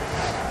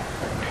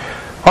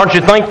Aren't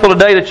you thankful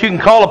today that you can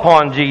call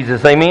upon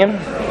Jesus? Amen?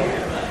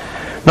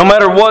 No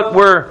matter what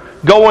we're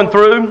going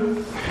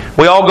through,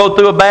 we all go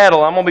through a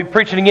battle. I'm going to be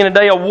preaching again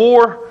today, a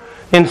war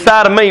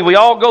inside of me. We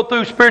all go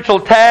through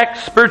spiritual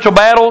attacks, spiritual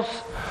battles,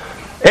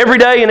 every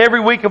day and every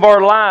week of our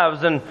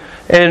lives. And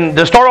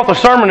to start off the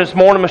sermon this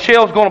morning,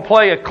 Michelle's going to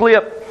play a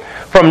clip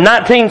from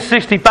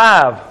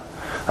 1965.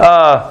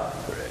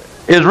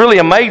 Is really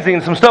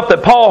amazing. Some stuff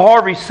that Paul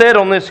Harvey said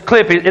on this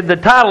clip. The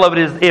title of it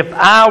is "If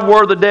I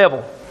Were the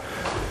Devil."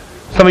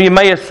 Some of you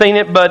may have seen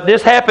it, but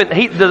this happened.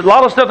 A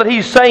lot of stuff that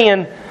he's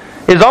saying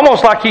is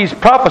almost like he's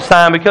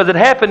prophesying, because it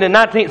happened in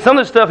some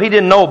of the stuff he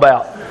didn't know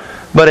about.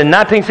 But in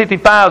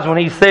 1965 is when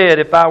he said,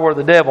 "If I were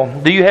the devil."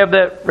 Do you have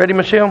that ready,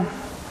 Michelle?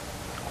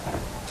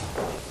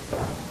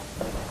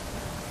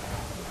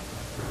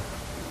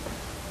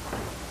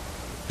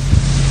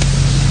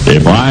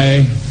 If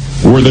I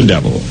were the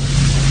devil.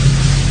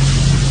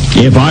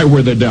 If I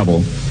were the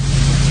devil.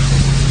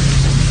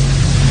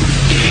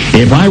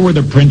 If I were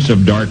the prince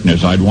of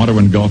darkness, I'd want to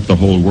engulf the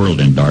whole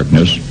world in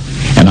darkness,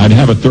 and I'd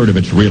have a third of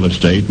its real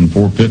estate and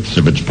 4/5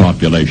 of its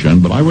population,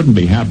 but I wouldn't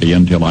be happy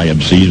until I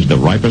had seized the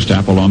ripest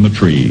apple on the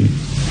tree.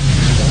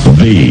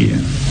 Thee.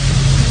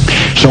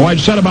 So I'd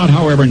set about,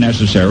 however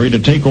necessary, to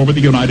take over the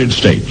United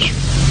States.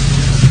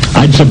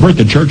 I'd subvert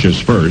the churches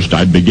first.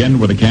 I'd begin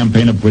with a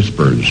campaign of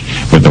whispers.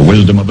 With the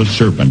wisdom of a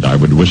serpent, I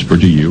would whisper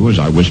to you as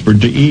I whispered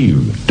to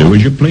Eve, "Do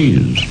as you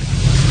please."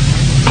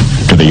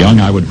 To the young,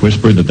 I would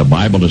whisper that the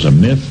Bible is a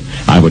myth.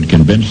 I would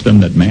convince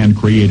them that man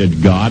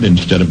created God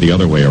instead of the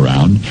other way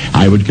around.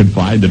 I would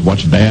confide that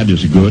what's bad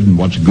is good and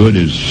what's good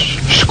is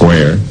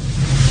square.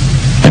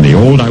 And the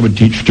old I would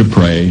teach to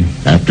pray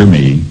after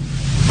me,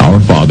 "Our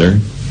Father,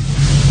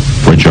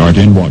 which art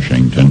in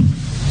Washington."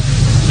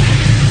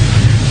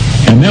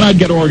 And then I'd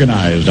get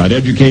organized. I'd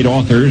educate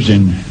authors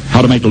in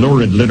how to make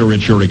lurid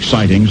literature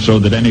exciting so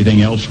that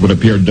anything else would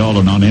appear dull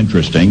and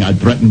uninteresting. I'd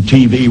threaten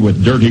TV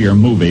with dirtier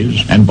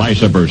movies and vice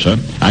versa.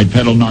 I'd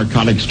peddle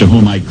narcotics to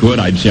whom I could.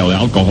 I'd sell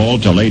alcohol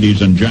to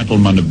ladies and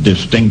gentlemen of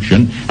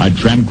distinction. I'd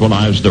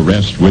tranquilize the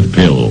rest with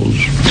pills.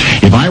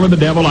 If I were the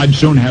devil, I'd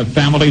soon have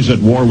families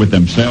at war with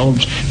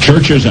themselves,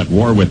 churches at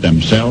war with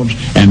themselves,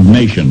 and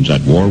nations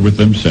at war with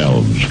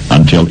themselves,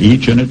 until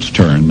each in its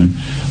turn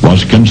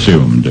was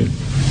consumed.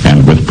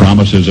 And with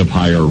promises of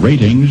higher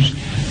ratings,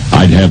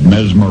 I'd have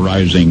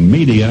mesmerizing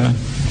media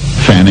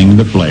fanning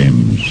the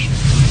flames.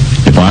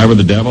 If I were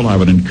the devil, I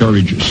would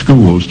encourage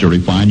schools to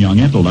refine young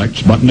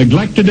intellects, but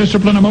neglect to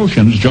discipline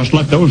emotions. Just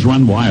let those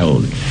run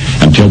wild.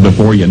 Until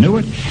before you knew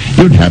it,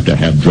 you'd have to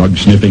have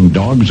drug-sniffing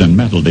dogs and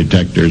metal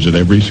detectors at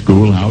every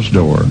schoolhouse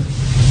door.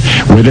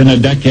 Within a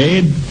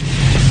decade,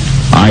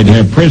 I'd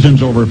have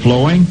prisons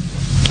overflowing.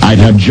 I'd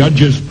have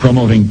judges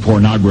promoting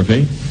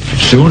pornography.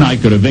 Soon I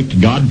could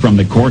evict God from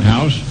the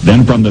courthouse,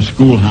 then from the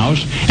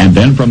schoolhouse, and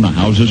then from the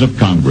houses of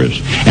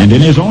Congress. And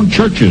in his own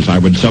churches I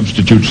would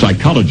substitute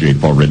psychology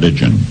for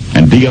religion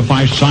and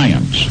deify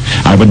science.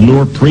 I would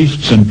lure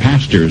priests and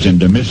pastors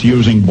into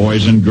misusing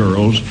boys and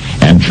girls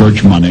and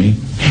church money.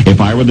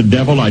 If I were the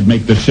devil, I'd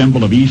make the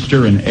symbol of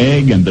Easter an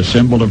egg and the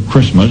symbol of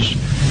Christmas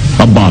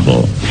a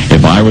bottle.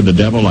 If I were the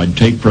devil, I'd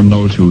take from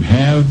those who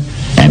have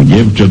and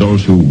give to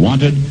those who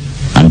wanted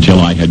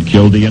until I had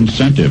killed the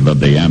incentive of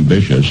the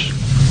ambitious.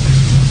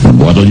 And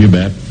what'll you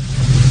bet?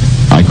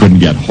 I couldn't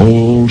get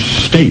whole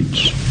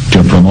states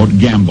to promote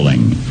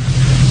gambling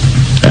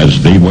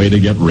as the way to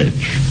get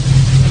rich.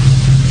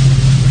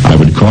 I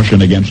would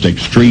caution against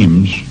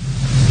extremes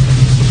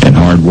in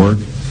hard work,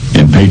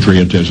 in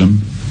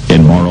patriotism,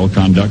 in moral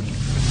conduct.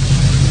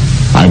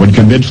 I would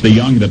convince the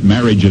young that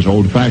marriage is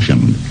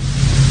old-fashioned,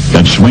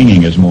 that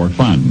swinging is more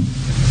fun,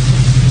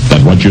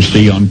 that what you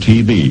see on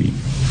TV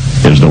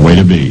is the way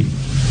to be.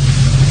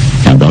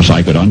 And thus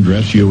I could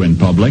undress you in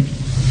public,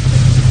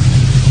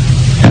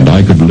 and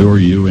I could lure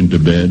you into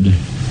bed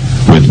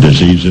with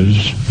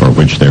diseases for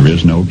which there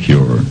is no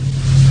cure.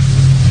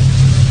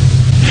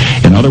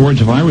 In other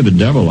words, if I were the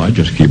devil, I'd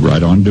just keep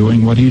right on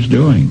doing what he's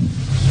doing.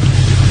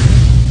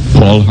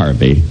 Paul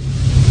Harvey.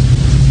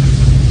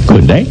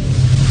 Good day.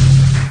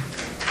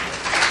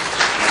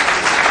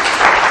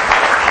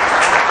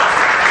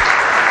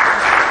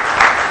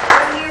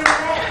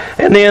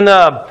 And then,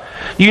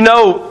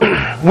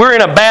 we're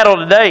in a battle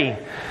today.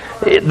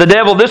 The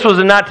devil, this was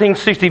in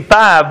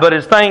 1965, but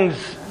as things,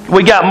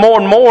 we got more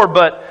and more,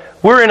 but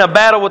we're in a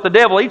battle with the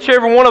devil. Each and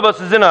every one of us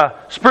is in a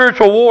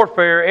spiritual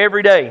warfare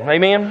every day.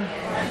 Amen?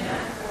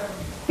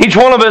 Each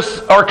one of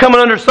us are coming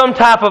under some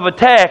type of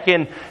attack,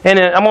 and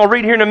I'm going to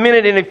read here in a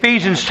minute in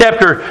Ephesians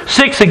chapter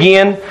 6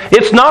 again.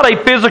 It's not a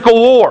physical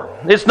war.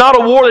 It's not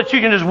a war that you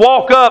can just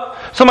walk up.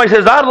 Somebody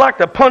says, "I'd like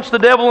to punch the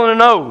devil in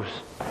the nose."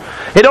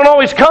 It don't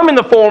always come in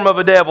the form of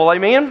a devil.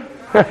 Amen?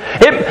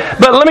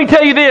 But let me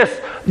tell you this.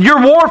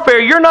 Your warfare,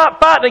 you're not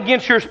fighting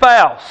against your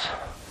spouse.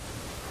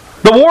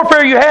 The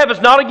warfare you have is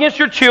not against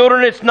your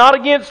children. It's not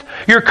against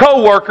your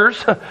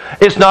co-workers.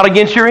 It's not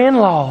against your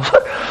in-laws.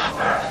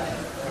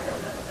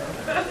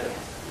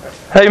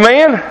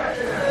 Amen?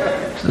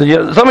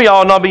 Some of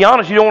y'all, not be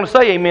honest, you don't want to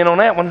say amen on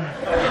that one.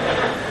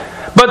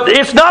 But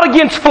it's not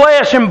against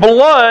flesh and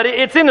blood.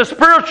 It's in the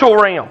spiritual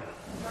realm.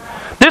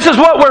 This is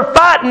what we're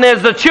fighting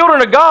as the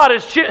children of God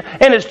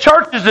and as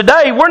churches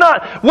today. We're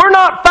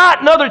not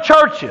fighting other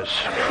churches.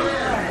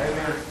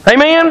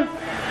 Amen?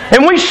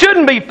 And we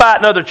shouldn't be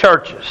fighting other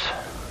churches.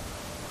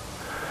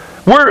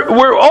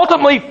 We're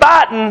ultimately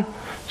fighting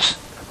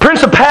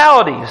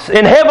principalities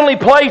in heavenly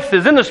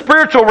places, in the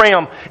spiritual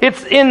realm.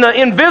 It's in the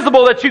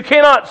invisible that you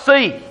cannot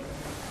see,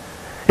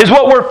 is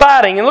what we're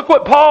fighting. And look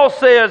what Paul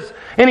says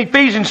in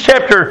Ephesians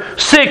chapter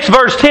 6,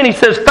 verse 10. He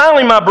says,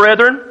 "Finally, my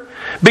brethren,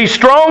 be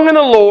strong in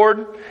the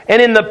Lord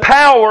and in the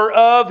power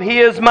of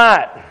His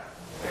might.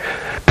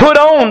 Put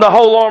on the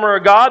whole armor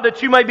of God,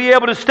 that you may be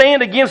able to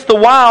stand against the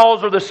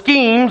wiles or the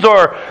schemes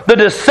or the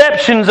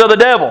deceptions of the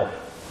devil."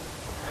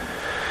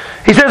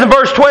 He says in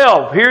verse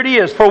 12, here it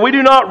is, "For we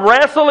do not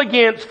wrestle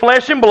against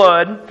flesh and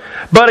blood,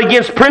 but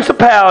against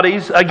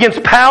principalities,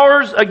 against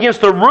powers,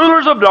 against the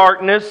rulers of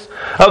darkness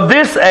of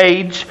this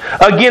age,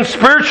 against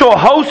spiritual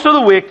hosts of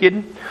the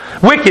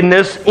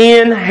wickedness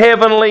in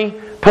heavenly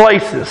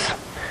places."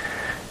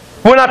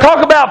 When I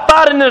talk about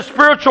fighting in the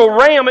spiritual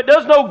realm, it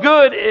does no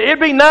good. It'd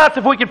be nice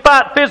if we could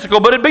fight physical,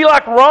 but it'd be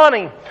like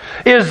Ronnie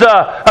is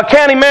a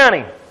county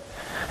mountie.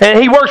 And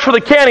he works for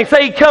the county.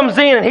 Say he comes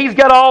in and he's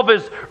got all of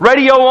his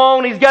radio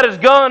on, he's got his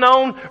gun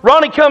on.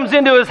 Ronnie comes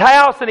into his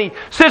house and he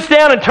sits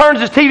down and turns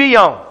his TV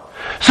on.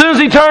 As soon as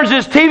he turns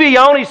his TV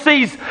on, he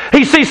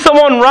sees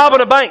someone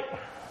robbing a bank.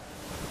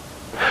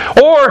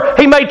 Or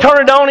he may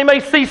turn it on, he may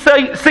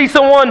see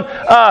someone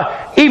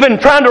even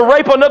trying to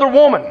rape another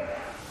woman.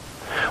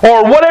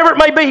 Or whatever it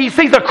may be, he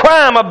sees a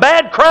crime, a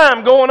bad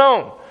crime going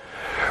on.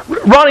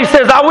 Ronnie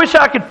says, "I wish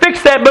I could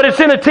fix that, but it's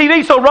in the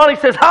TV." So Ronnie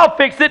says, "I'll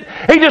fix it."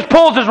 He just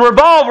pulls his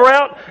revolver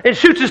out and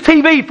shoots his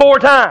TV 4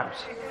 times.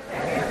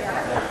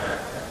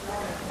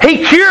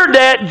 He cured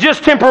that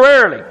just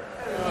temporarily.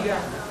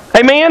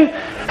 Amen?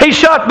 He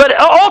shot, but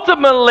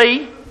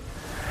ultimately,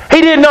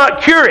 he did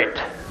not cure it.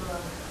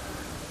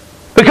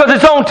 Because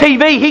it's on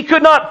TV. He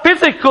could not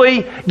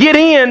physically get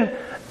in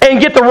and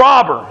get the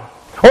robber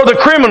or the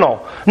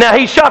criminal. Now,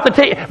 he shot the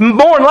TV.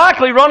 More than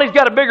likely, Ronnie's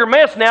got a bigger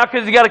mess now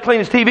because he's got to clean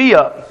his TV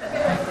up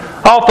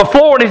off the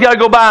floor and he's got to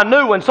go buy a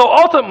new one. So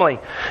ultimately,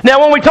 now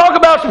when we talk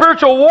about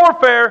spiritual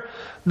warfare,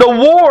 the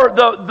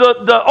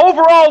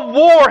overall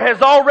war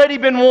has already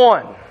been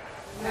won.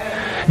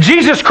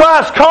 Jesus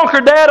Christ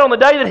conquered that on the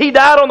day that He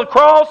died on the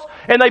cross,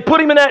 and they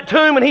put Him in that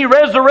tomb and He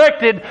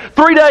resurrected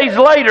 3 days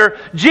later.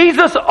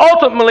 Jesus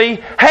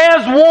ultimately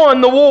has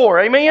won the war.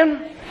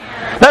 Amen?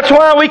 That's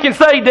why we can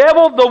say,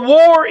 devil, the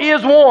war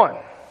is won.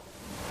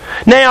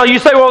 Now, you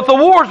say, well, if the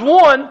war's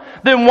won,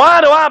 then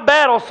why do I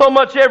battle so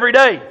much every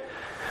day?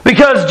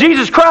 Because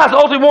Jesus Christ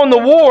ultimately won the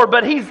war,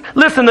 but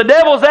listen, the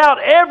devil's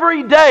out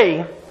every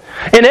day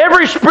in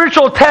every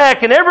spiritual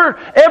attack and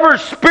every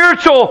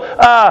spiritual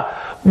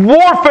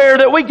warfare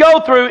that we go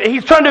through.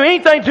 He's trying to do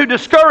anything to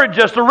discourage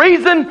us. The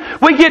reason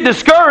we get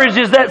discouraged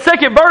is that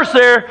second verse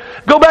there.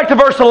 Go back to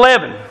verse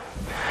 11.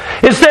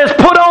 It says,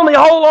 "Put on the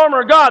whole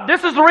armor of God."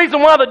 This is the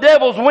reason why the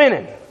devil's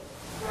winning.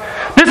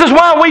 This is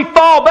why we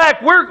fall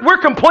back. We're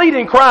complete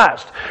in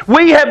Christ.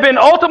 We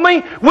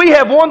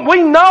have won.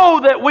 We know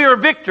that we are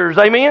victors.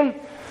 Amen?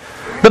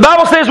 The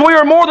Bible says we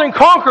are more than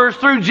conquerors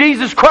through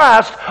Jesus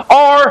Christ,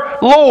 our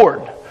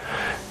Lord.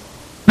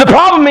 The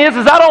problem is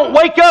I don't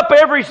wake up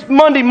every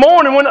Monday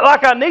morning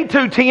like I need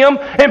to, Tim,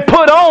 and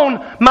put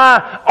on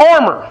my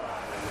armor.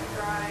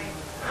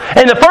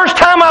 And the first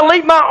time I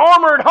leave my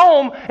armor at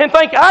home and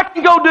think I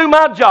can go do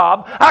my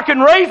job, I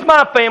can raise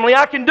my family,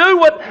 I can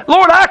do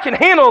Lord, I can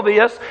handle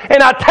this,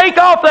 and I take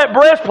off that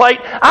breastplate,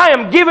 I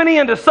am giving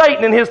in to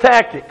Satan and his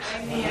tactics.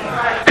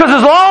 Because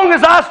as long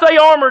as I stay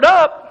armored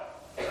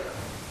up,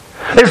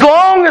 as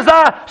long as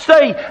I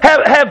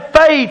have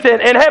faith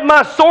and have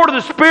my sword of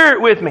the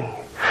Spirit with me.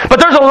 But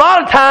there's a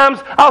lot of times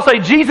I'll say,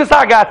 "Jesus,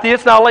 I got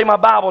this," and I'll lay my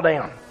Bible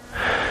down.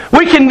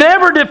 We can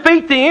never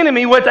defeat the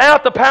enemy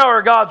without the power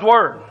of God's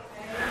Word.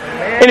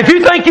 And if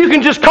you think you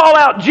can just call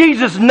out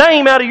Jesus'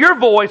 name out of your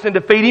voice and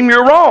defeat him,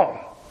 you're wrong.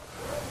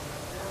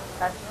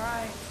 That's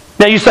right.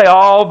 Now you say,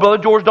 "Oh, Brother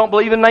George don't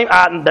believe in the name."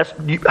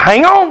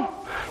 Hang on.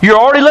 You're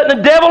already letting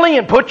the devil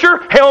in. Put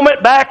your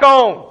helmet back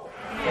on.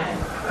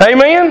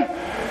 Amen?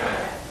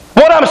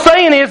 What I'm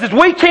saying is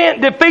we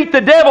can't defeat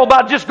the devil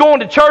by just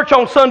going to church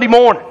on Sunday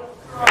morning.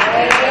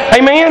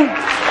 Amen?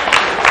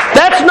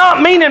 That's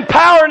not meaning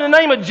power in the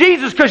name of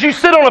Jesus because you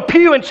sit on a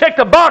pew and checked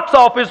a box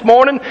off this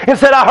morning and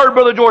said, "I heard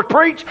Brother George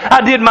preach.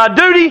 I did my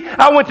duty.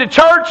 I went to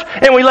church,"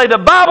 and we laid the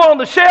Bible on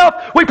the shelf.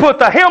 We put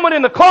the helmet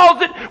in the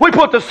closet. We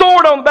put the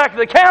sword on the back of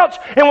the couch,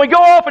 and we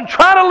go off and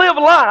try to live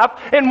life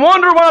and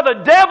wonder why the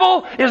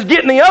devil is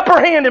getting the upper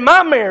hand in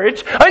my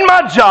marriage, in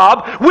my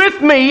job,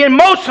 with me.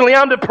 Emotionally,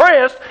 I'm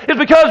depressed. It's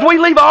because we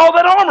leave all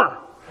that armor.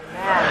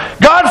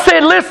 God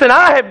said, "Listen,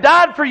 I have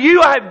died for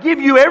you. I have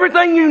given you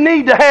everything you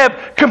need to have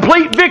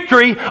complete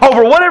victory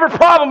over whatever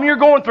problem you're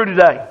going through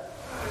today.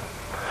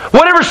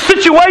 Whatever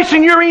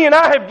situation you're in,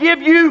 I have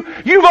given you.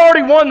 You've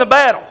already won the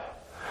battle.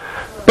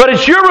 But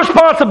it's your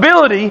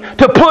responsibility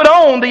to put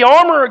on the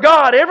armor of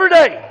God every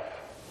day."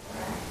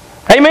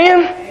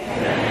 Amen?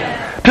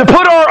 To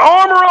put our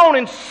armor on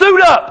and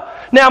suit up.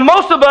 Now,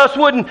 most of us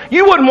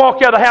you wouldn't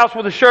walk out of the house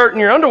with a shirt and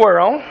your underwear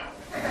on.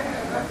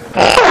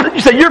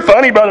 You say, you're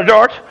funny, Brother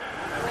George.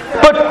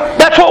 But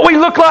that's what we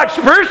look like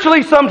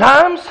spiritually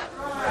sometimes.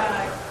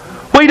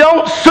 We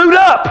don't suit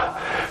up.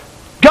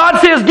 God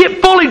says,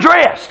 get fully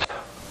dressed.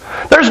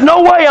 There's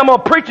no way I'm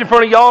going to preach in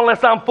front of y'all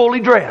unless I'm fully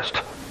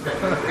dressed.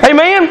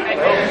 Amen?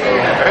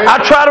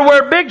 I try to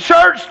wear big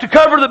shirts to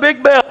cover the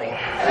big belly.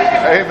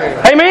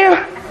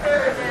 Amen?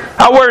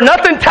 I wear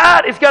nothing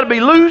tight. It's got to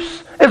be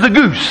loose as a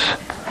goose.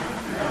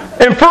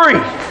 And free.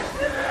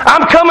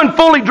 I'm coming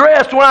fully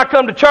dressed when I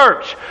come to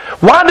church.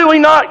 Why do we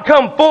not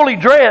come fully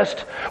dressed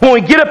when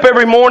we get up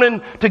every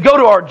morning to go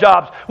to our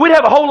jobs? We'd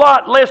have a whole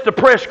lot less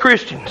depressed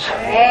Christians.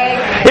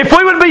 If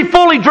we would be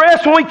fully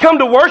dressed when we come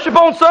to worship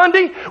on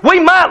Sunday, we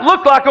might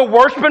look like a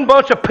worshiping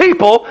bunch of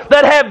people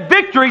that have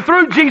victory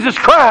through Jesus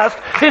Christ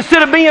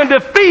instead of being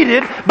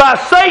defeated by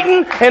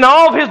Satan and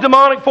all of his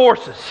demonic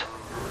forces.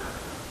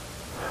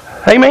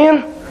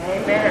 Amen?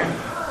 Amen.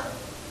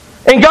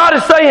 And God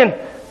is saying,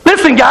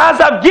 listen, guys,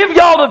 I've given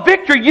y'all the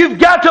victory. You've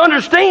got to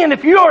understand,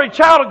 if you are a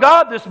child of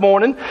God this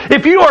morning,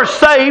 if you are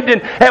saved,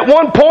 and at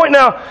one point,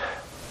 now,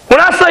 when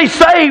I say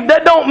saved,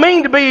 that don't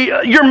mean to be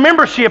your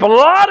membership. A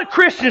lot of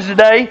Christians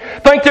today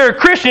think they're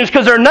Christians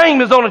because their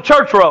name is on a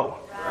church roll.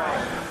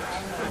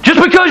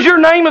 Just because your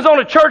name is on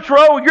a church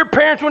roll, your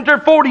parents went there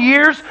 40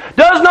 years,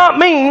 does not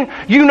mean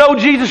you know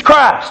Jesus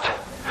Christ.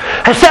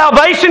 And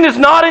salvation is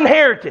not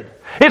inherited.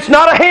 It's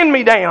not a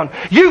hand-me-down.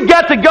 You've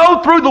got to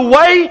go through the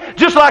way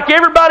just like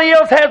everybody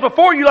else has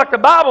before you, like the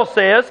Bible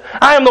says.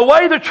 I am the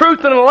way, the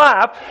truth, and the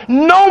life.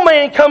 No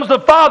man comes to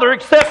the Father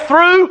except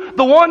through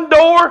the one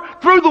door,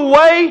 through the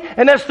way,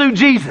 and that's through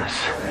Jesus.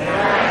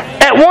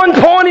 At one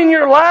point in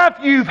your life,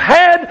 you've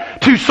had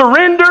to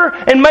surrender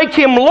and make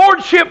Him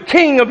Lordship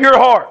King of your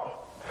heart.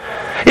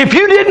 If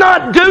you did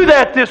not do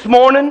that this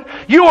morning,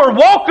 you are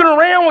walking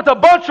around with a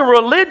bunch of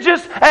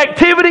religious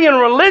activity and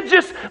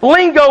religious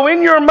lingo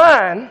in your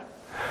mind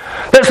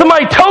that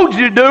somebody told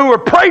you to do or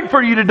prayed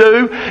for you to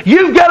do.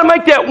 You've got to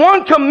make that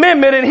one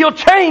commitment and He'll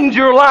change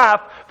your life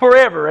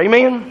forever.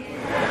 Amen?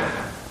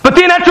 But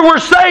then after we're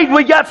saved,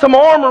 we got some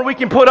armor we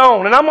can put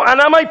on. And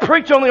I may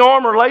preach on the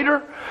armor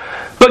later.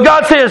 But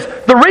God says,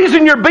 the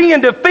reason you're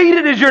being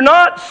defeated is you're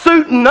not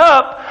suiting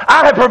up.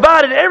 I have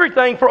provided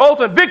everything for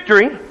ultimate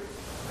victory.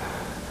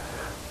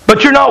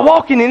 But you're not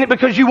walking in it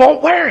because you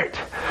won't wear it.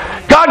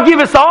 God give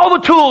us all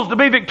the tools to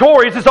be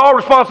victorious. It's our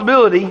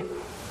responsibility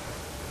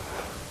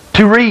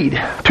to read,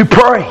 to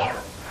pray,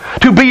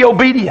 to be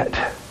obedient,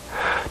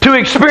 to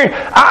experience.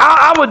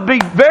 I would be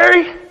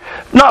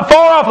not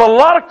far off. A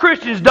lot of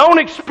Christians don't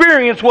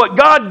experience what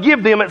God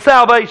give them at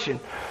salvation.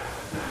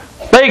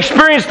 They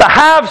experience the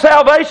high of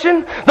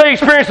salvation. They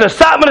experience the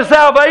excitement of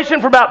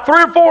salvation for about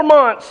 3 or 4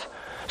 months,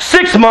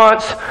 6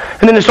 months,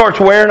 and then it starts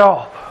wearing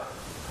off.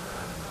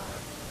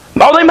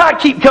 Oh, they might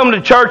keep coming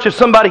to church if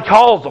somebody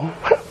calls them.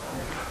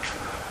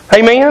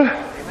 Amen?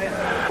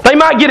 They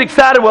might get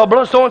excited. Well,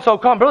 Brother so-and-so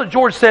come. Brother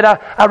George said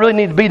I really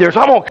need to be there, so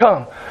I'm going to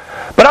come.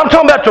 But I'm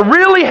talking about to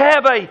really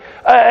have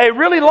a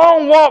really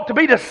long walk, to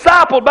be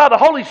discipled by the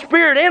Holy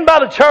Spirit and by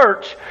the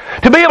church,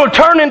 to be able to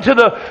turn into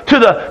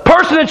the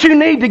person that you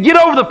need to get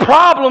over the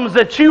problems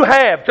that you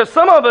have. Because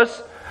some of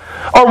us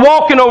are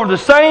walking over the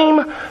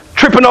same,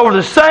 tripping over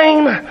the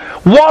same,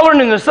 wallowing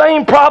in the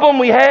same problem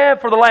we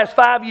have for the last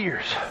 5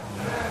 years.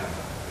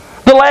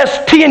 The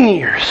last 10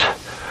 years.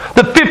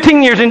 The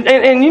 15 years.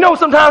 And you know,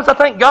 sometimes I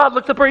think God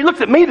looks up here, He looks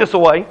at me this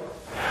way.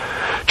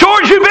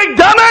 George, you big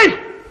dummy!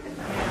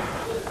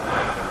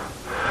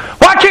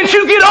 Why can't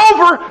you get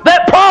over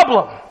that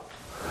problem?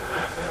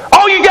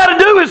 All you got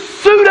to do is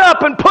suit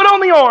up and put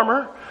on the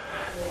armor.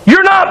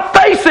 You're not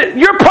facing.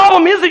 Your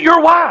problem isn't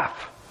your wife.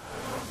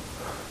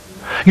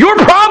 Your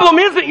problem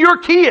isn't your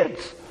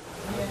kids.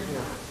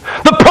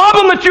 The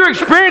problem that you're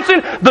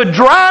experiencing, the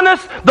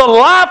dryness, the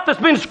life that's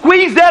been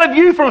squeezed out of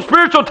you from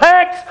spiritual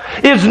tax,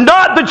 is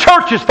not the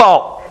church's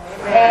fault.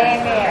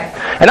 Amen.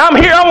 And I'm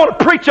here, I want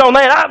to preach on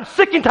that. I'm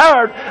sick and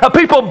tired of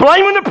people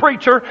blaming the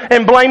preacher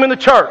and blaming the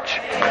church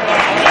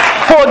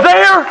for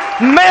their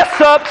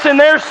mess-ups and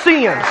their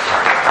sins.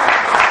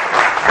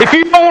 If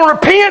you don't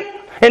want to repent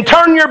and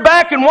turn your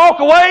back and walk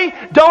away,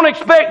 don't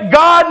expect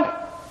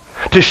God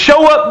to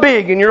show up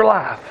big in your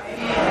life.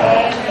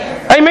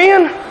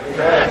 Amen?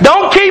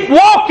 Don't keep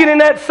walking in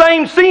that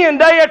same sin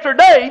day after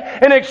day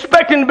and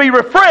expecting to be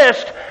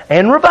refreshed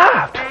and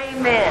revived.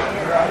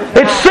 Amen.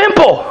 It's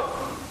simple.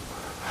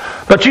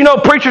 But you know,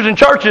 preachers and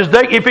churches,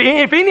 if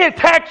any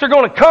attacks are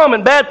going to come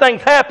and bad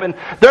things happen,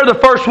 they're the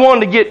first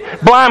one to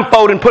get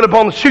blindfolded and put up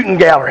on the shooting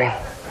gallery.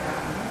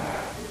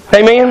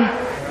 Amen?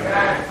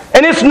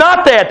 And it's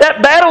not that.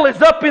 That battle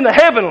is up in the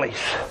heavenlies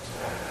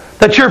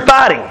that you're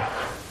fighting.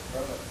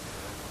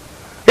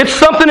 It's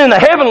something in the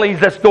heavenlies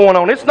that's going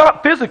on. It's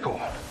not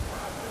physical.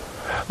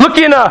 Look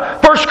in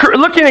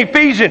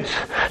Ephesians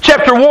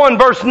chapter 1,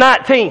 verse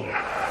 19.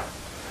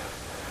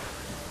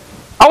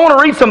 I want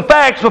to read some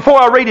facts before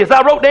I read this.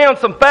 I wrote down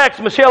some facts,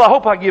 Michelle. I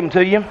hope I give them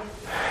to you.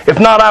 If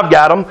not, I've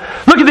got them.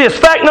 Look at this.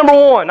 Fact number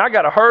 1. I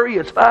got to hurry.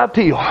 It's 5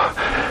 till.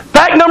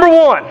 Fact number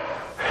 1.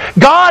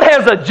 God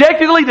has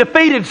objectively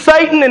defeated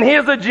Satan and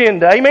his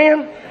agenda.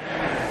 Amen?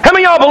 How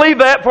many of y'all believe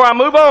that before I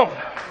move on?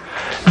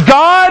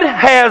 God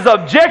has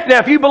Now,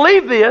 if you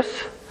believe this,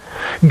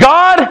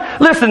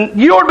 listen,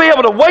 you ought to be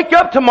able to wake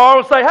up tomorrow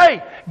and say,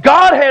 hey,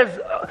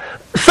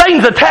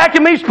 Satan's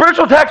attacking me.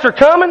 Spiritual attacks are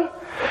coming.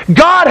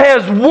 God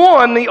has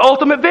won the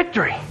ultimate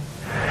victory.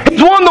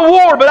 He's won the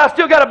war, but I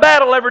still got to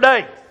battle every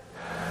day.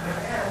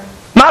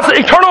 My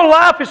eternal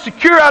life is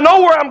secure. I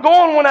know where I'm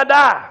going when I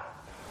die.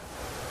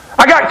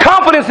 I got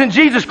confidence in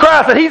Jesus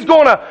Christ that He's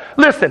going to,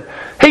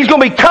 He's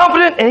going to be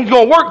confident and He's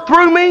going to work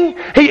through me.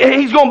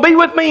 He's going to be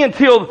with me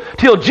until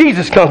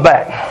Jesus comes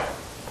back.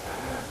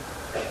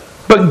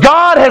 But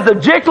God has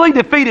objectively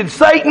defeated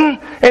Satan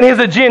and his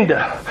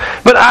agenda.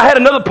 But I had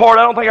another part.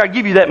 I don't think I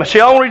give you that,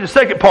 Michelle. I want to read the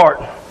second part.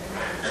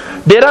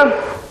 Did I?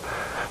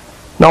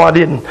 No, I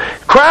didn't.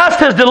 Christ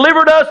has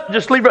delivered us.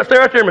 Just leave stay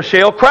right there,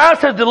 Michelle.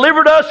 Christ has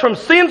delivered us from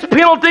sin's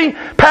penalty,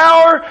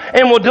 power,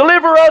 and will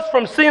deliver us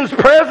from sin's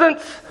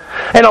presence.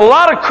 And a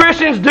lot of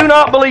Christians do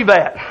not believe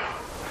that.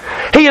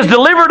 He has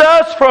delivered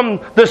us from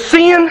the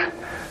sin.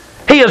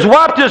 He has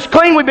wiped us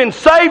clean. We've been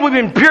saved. We've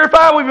been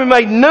purified. We've been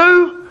made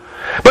new.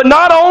 But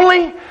not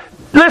only,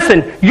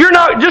 you're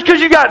not, just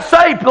because you got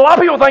saved, a lot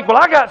of people think, well,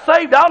 I got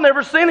saved, I'll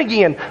never sin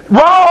again.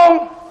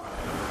 Wrong.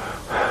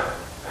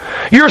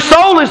 Your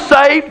soul is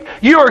saved.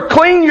 You are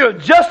clean. You are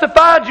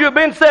justified. You have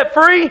been set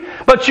free.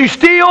 But you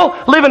still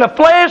live in a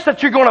flesh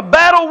that you're going to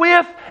battle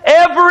with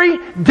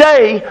every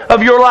day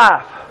of your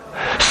life.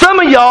 Some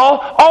of y'all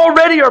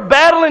already are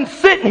battling,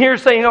 sitting here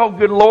saying, oh,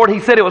 good Lord, He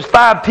said it was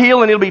 5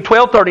 till and it'll be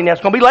 12:30 now.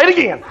 It's going to be late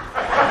again.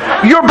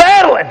 You're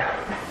battling.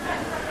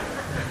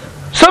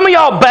 Some of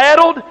y'all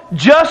battled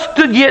just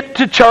to get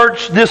to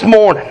church this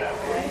morning.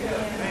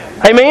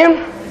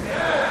 Amen?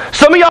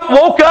 Some of y'all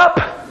woke up,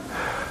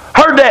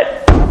 heard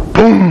that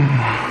boom.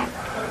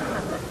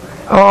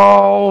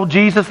 Oh,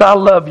 Jesus, I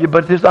love you,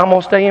 but I'm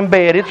going to stay in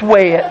bed. It's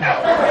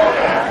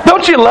wet.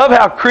 Don't you love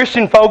how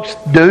Christian folks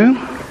do?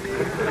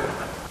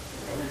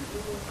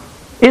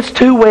 It's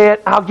too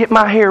wet. I'll get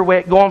my hair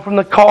wet going from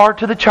the car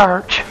to the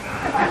church.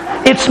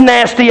 It's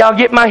nasty. I'll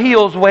get my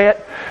heels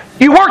wet.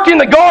 You worked in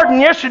the garden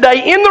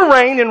yesterday in the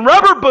rain in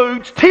rubber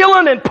boots,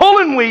 tilling and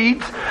pulling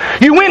weeds.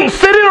 You went and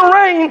sit in the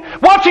rain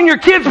watching your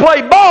kids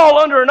play ball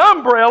under an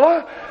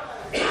umbrella.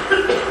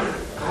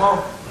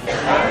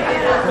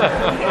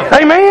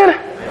 Amen?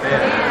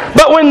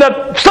 But when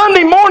the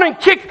Sunday morning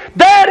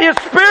that is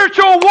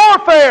spiritual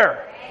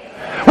warfare.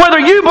 Whether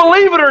you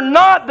believe it or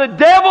not, the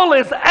devil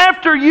is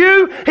after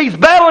you. He's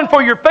battling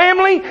for your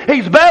family.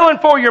 He's battling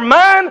for your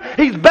mind.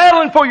 He's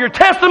battling for your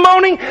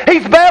testimony.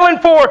 He's battling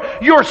for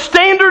your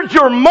standards,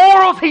 your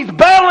morals. He's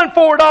battling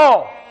for it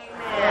all.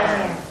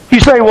 Amen. You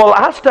say, well,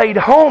 I stayed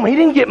home. He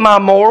didn't get my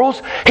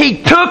morals.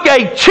 He took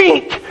a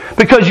chink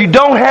because you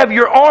don't have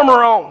your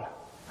armor on.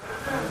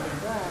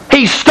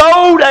 He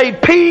stole a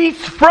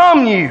piece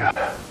from you.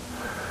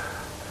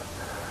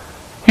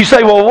 You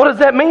say, well, what does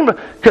that mean?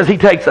 Because he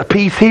takes a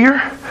piece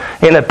here,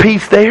 and a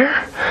piece there,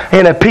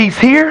 and a piece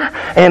here,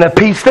 and a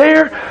piece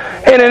there.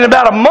 And in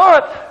about a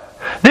month,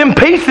 them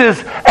pieces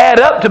add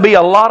up to be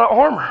a lot of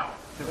armor.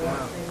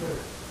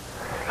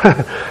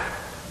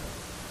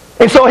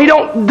 And so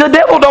the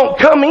devil don't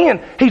come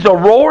in. He's a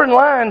roaring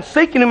lion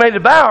seeking whom may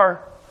devour,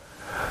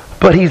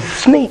 but he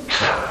sneaks.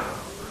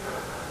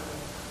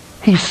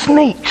 He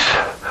sneaks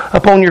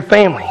upon your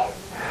family.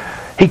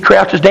 He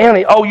crouches down.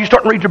 You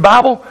starting to read your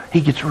Bible?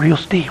 He gets real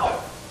still.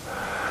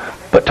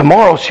 But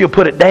tomorrow she'll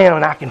put it down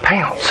and I can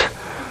pounce.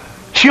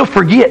 She'll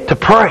forget to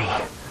pray.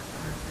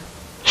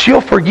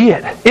 She'll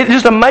forget. It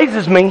just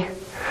amazes me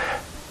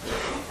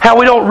how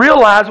we don't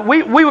realize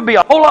we would be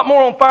a whole lot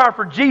more on fire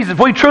for Jesus if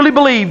we truly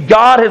believe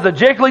God has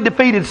objectively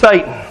defeated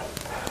Satan.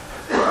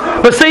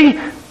 But see,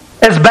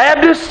 as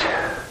Baptists,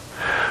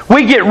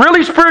 we get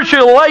really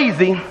spiritually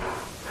lazy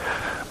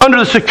under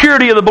the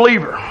security of the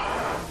believer.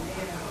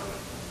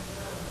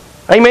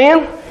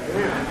 Amen?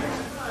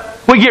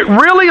 We get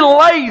really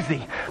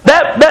lazy.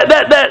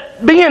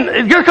 That being,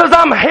 just because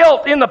I'm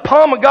held in the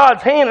palm of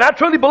God's hand and I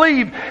truly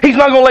believe He's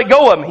not going to let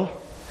go of me,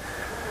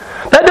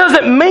 that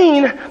doesn't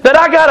mean that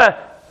I got an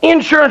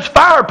insurance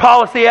fire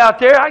policy out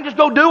there. I can just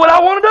go do what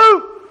I want to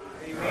do.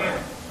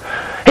 Amen.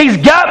 He's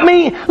got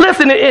me.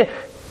 Listen,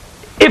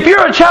 if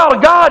you're a child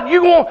of God,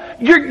 you're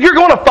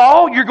going to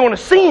fall. You're going to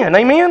sin.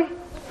 Amen?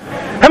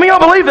 How many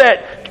of y'all believe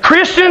that?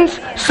 Christians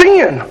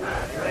sin.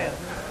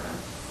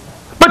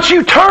 But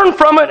you turn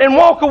from it and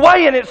walk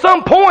away, and at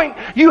some point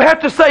you have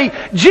to say,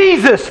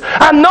 Jesus,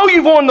 I know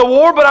you've won the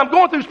war, but I'm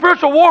going through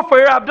spiritual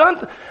warfare.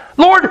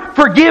 Lord,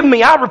 forgive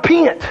me. I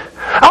repent.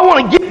 I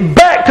want to get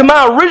back to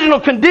my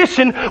original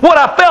condition, what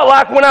I felt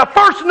like when I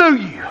first knew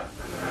you.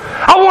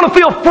 I want to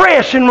feel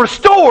fresh and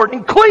restored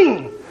and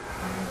clean.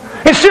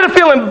 Instead of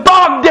feeling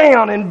bogged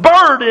down and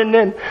burdened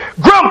and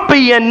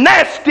grumpy and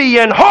nasty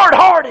and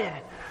hard-hearted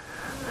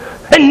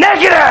and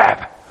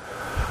negative.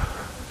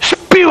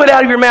 Spew it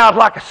out of your mouth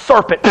like a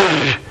serpent.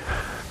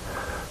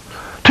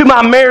 To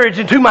my marriage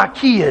and to my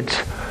kids.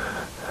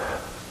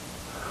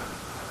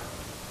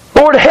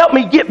 Lord, help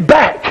me get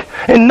back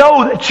and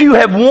know that you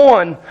have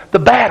won the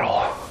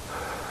battle.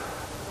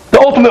 The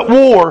ultimate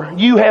war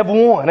you have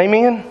won.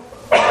 Amen?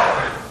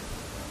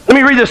 Let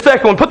me read the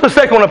second one. Put the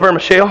second one up here,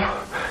 Michelle.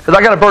 Because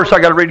I got a verse I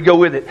got to read to go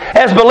with it.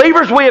 As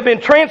believers, we have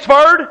been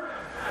transferred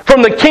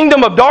from the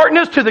kingdom of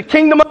darkness to the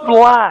kingdom of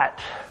light.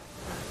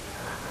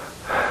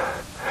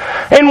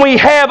 And we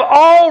have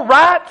all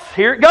rights.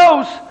 Here it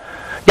goes.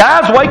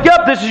 Guys, wake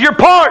up. This is your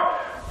part.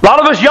 A lot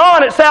of us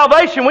yawn at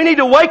salvation. We need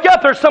to wake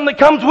up. There's something that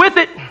comes with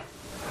it.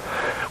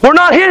 We're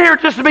not here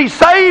just to be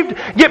saved,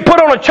 get put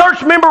on a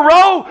church member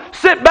roll,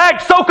 sit back,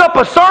 soak up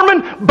a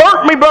sermon,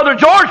 burp me, Brother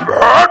George.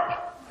 Burp.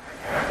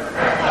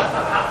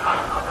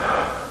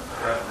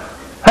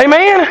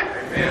 Amen?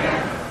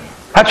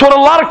 That's what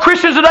a lot of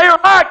Christians today are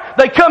like.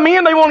 They come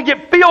in, they want to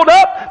get filled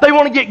up, they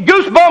want to get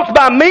goosebumps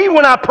by me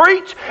when I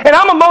preach, and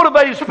I'm a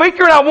motivated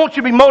speaker, and I want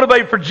you to be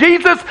motivated for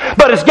Jesus,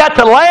 but it's got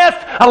to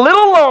last a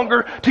little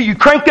longer till you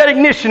crank that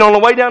ignition on the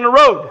way down the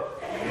road.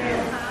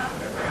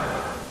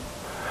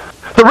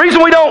 The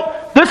reason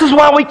this is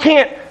why we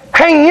can't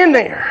hang in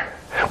there.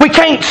 We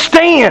can't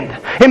stand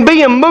and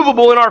be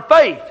immovable in our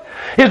faith.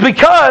 Is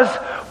because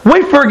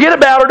we forget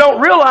about or don't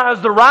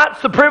realize the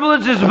rights, the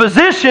privileges, the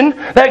position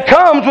that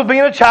comes with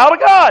being a child of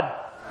God.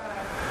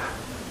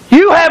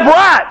 You have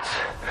rights.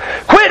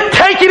 Quit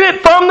taking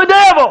it from the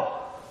devil.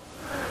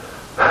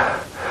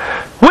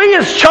 We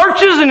as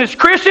churches and as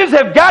Christians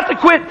have got to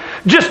quit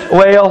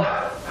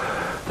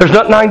there's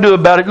nothing I can do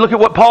about it. Look at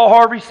what Paul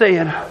Harvey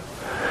said.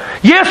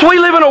 Yes, we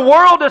live in a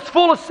world that's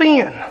full of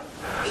sin.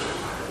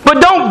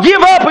 But don't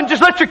give up and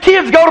just let your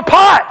kids go to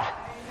pot.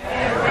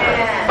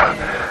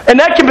 Amen. And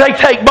that can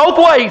take both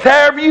ways,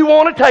 however you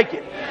want to take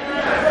it.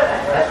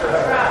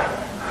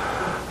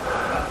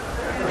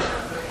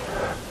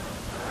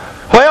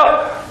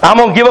 Well, I'm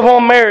going to give up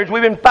on marriage.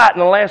 We've been fighting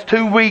the last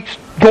 2 weeks,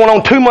 going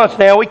on 2 months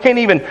now. We can't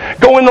even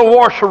go in the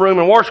washer room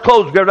and wash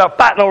clothes without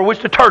fighting over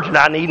which detergent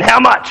I need and how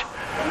much.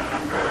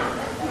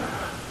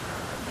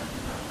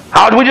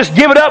 How do we just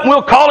give it up and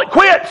we'll call it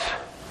quits?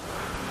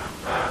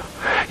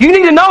 You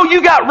need to know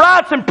you got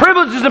rights and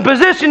privileges and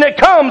position that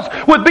comes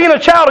with being a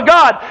child of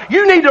God.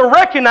 You need to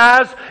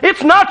recognize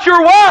it's not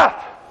your wife.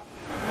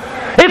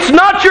 It's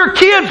not your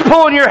kids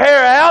pulling your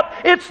hair out.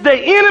 It's the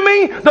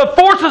enemy, the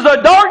forces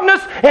of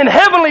darkness in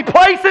heavenly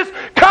places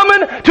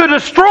coming to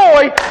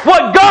destroy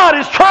what God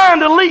is trying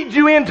to lead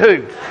you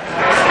into.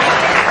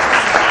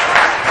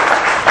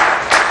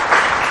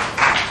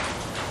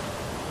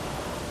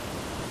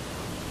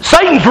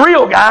 Satan's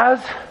real, guys.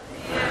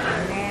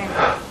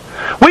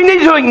 We need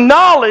to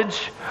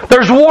acknowledge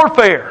there's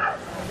warfare.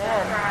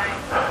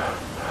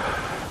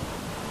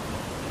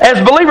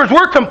 As believers,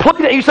 we're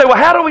complete. You say, well,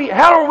 how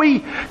are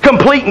we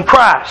complete in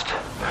Christ?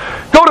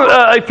 Go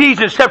to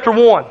Ephesians chapter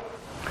 1.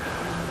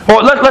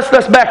 Well,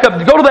 let's back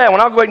up. Go to that one.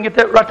 I'll go ahead and get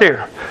that right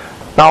there.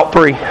 No,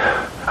 3.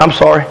 I'm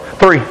sorry.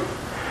 3.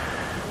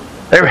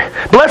 There.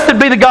 Blessed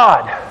be the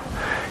God.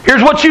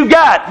 Here's what you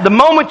got. The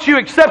moment you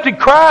accepted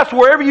Christ,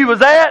 wherever you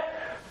was at,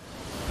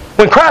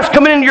 when Christ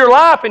come into your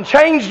life and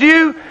changed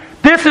you,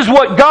 this is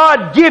what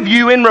God give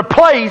you in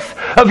replace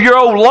of your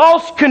old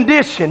lost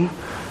condition.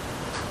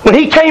 When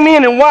He came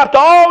in and wiped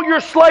all your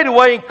slate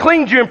away and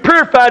cleaned you and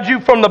purified you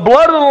from the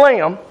blood of the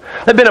Lamb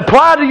that had been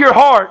applied to your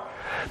heart,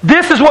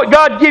 this is what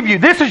God give you.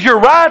 This is your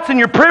rights and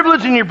your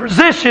privilege and your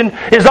position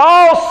is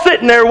all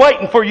sitting there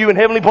waiting for you in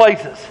heavenly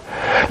places.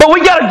 But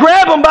we got to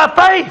grab them by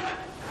faith.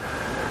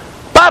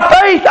 By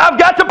faith, I've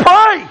got to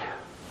pray.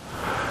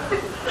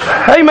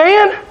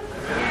 Amen?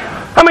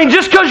 I mean,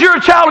 just because you're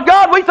a child of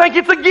God, we think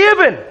it's a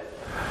given.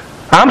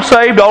 I'm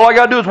saved. All I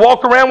got to do is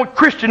walk around with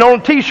Christian on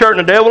a t-shirt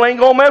and the devil ain't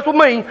going to mess with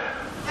me.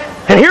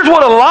 And here's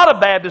what a lot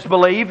of Baptists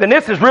believe, and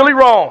this is really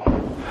wrong.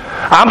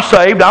 I'm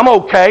saved. I'm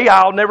okay.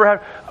 I'll never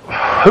have...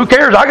 Who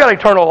cares? I got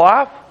eternal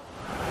life.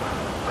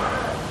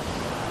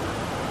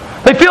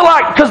 They feel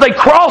like because they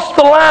crossed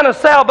the line of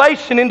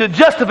salvation into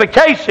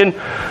justification,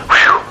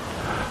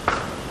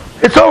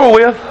 it's over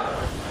with.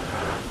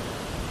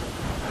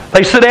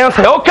 They sit down and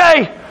say,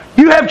 okay,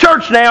 you have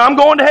church now. I'm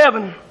going to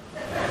heaven.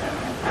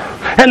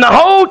 And the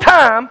whole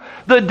time,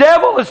 the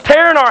devil is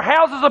tearing our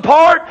houses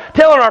apart,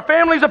 tearing our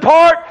families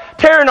apart,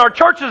 tearing our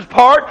churches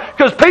apart,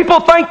 because people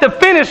think the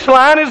finish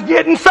line is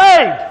getting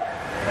saved.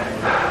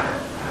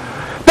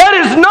 That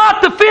is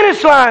not the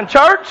finish line,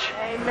 church.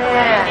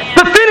 Amen.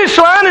 The finish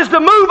line is to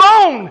move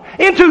on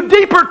into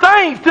deeper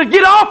things, to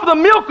get off of the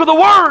milk of the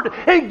Word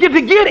and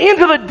to get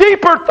into the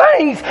deeper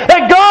things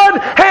that God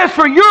has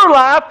for your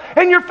life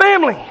and your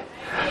family.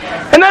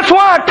 And that's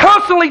why I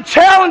constantly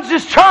challenge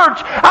this church.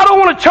 I don't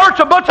want a church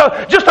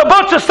just a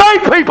bunch of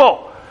saved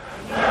people.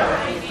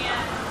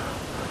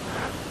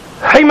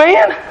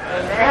 Amen?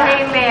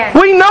 Amen.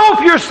 We know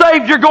if you're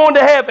saved, you're going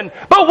to heaven.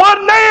 But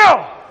what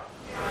now?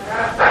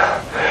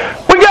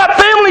 We got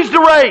families to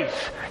raise.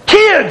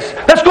 Kids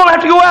that's going to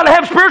have to go out and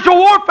have spiritual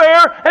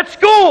warfare at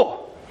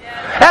school,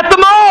 at the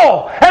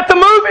mall, at the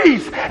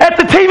movies, at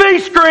the TV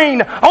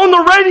screen, on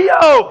the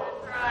radio.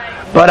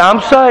 But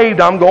I'm saved.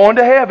 I'm going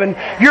to heaven.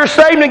 You're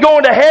saved and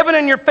going to heaven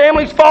and your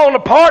family's falling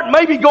apart and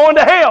maybe going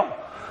to hell.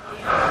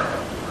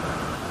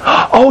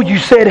 Oh, you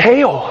said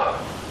hell.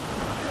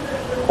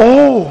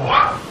 Oh.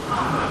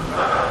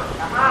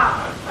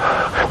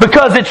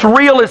 Because it's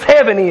real as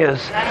heaven is.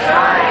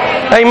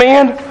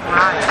 Amen?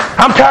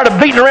 I'm tired of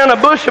beating around the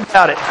bush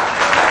about it.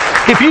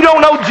 If you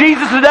don't know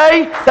Jesus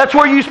today, that's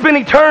where you spend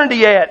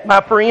eternity at,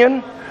 my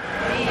friend.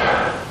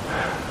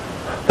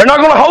 They're not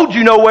going to hold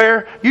you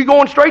nowhere. You're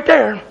going straight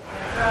there.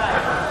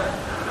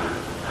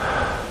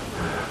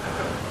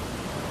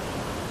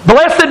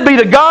 Blessed be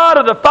the God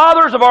of the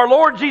fathers of our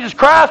Lord Jesus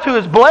Christ, who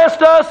has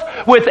blessed us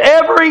with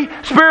every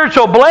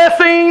spiritual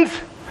blessings.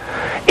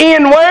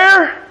 In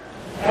where?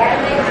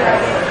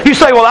 You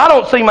say, well, I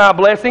don't see my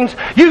blessings.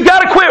 You've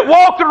got to quit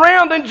walking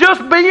around and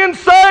just being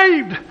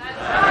saved.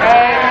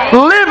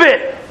 Live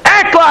it.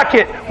 Act like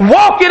it.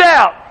 Walk it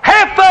out.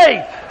 Have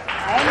faith.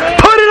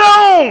 Put it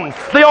on,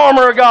 the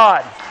armor of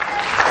God.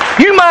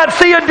 You might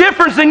see a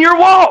difference in your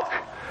walk.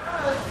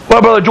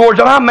 Well, Brother George,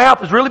 my mouth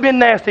has really been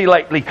nasty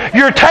lately.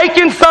 You're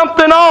taking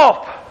something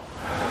off.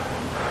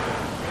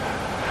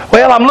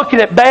 Well, I'm looking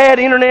at bad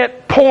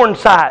internet porn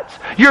sites.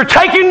 You're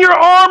taking your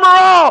armor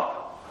off.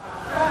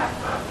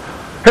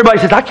 Everybody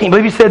says, I can't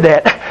believe you said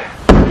that.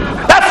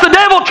 That's the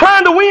devil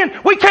trying to win.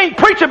 We can't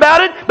preach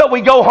about it, but we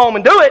go home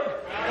and do it.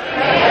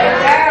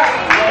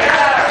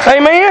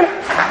 Amen?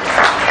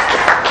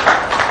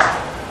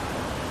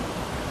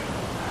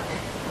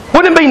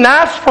 Wouldn't it be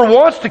nice for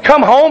once to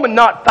come home and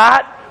not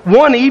fight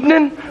one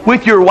evening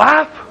with your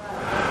wife?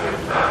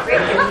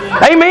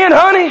 Amen,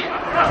 honey?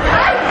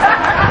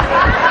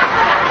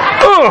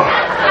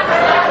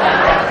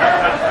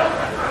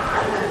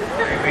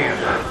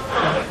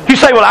 You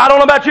say, well, I don't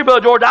know about you,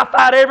 Brother George. I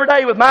fight every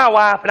day with my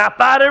wife, and I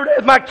fight every day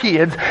with my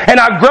kids, and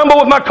I grumble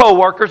with my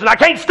coworkers, and I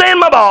can't stand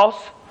my boss.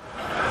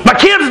 My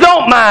kids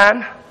don't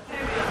mind.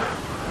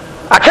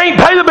 I can't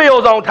pay the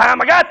bills on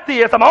time. I got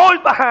this. I'm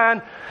always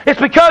behind. It's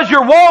because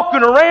you're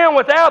walking around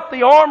without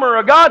the armor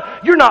of God.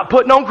 You're not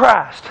putting on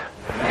Christ.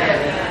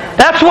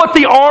 That's what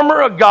the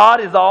armor of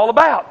God is all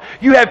about.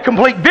 You have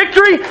complete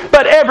victory,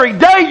 but every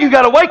day you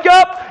got to wake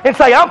up and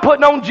say, I'm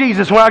putting on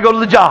Jesus when I go to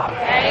the job.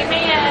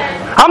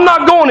 Amen. I'm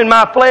not going in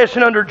my flesh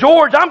and under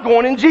George. I'm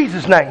going in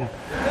Jesus' name.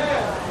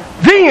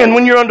 Then,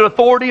 when you're under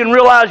authority and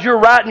realize your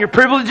right and your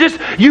privileges,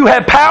 you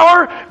have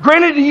power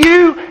granted to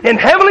you in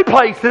heavenly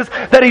places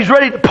that He's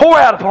ready to pour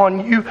out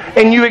upon you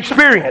and you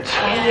experience.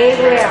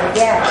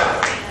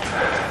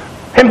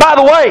 And by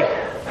the way,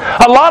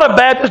 a lot of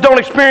Baptists don't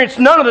experience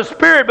none of the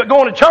Spirit but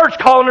going to church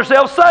calling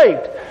themselves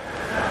saved.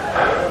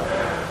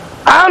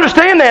 I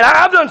understand that.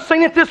 I've done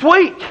seen it this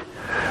week.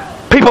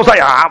 People say,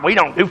 we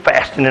don't do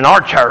fasting in our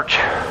church.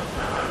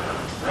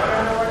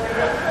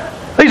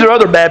 These are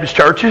other Baptist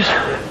churches.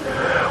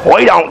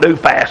 We don't do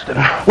fasting.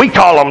 We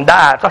call them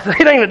diets. I said,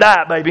 it ain't a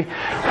diet, baby.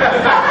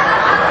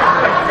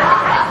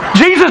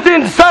 Jesus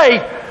didn't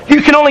say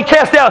you can only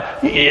cast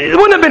out. It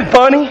wouldn't have been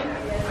funny.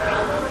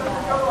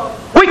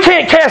 We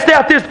can't cast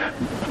out this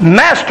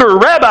master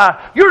rabbi.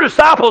 Your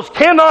disciples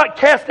cannot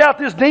cast out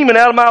this demon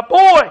out of my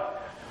boy.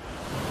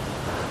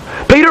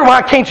 Peter,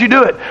 why can't you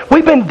do it?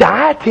 We've been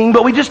dieting,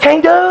 but we just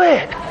can't do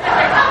it.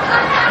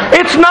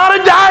 It's not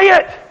a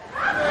diet.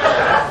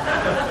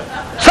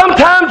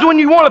 Sometimes when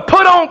you want to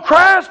put on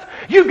Christ,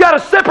 you've got to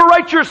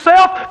separate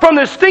yourself from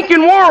this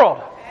stinking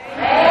world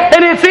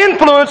and its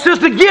influences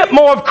to get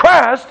more of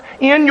Christ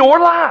in your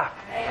life.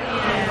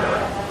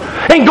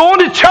 And going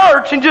to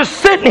church and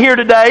just sitting here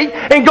today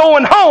and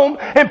going home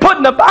and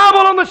putting the Bible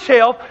on the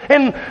shelf,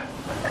 and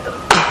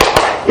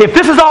if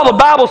this is all the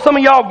Bible some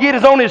of y'all get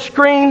is on this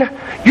screen,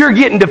 you're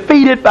getting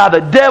defeated by the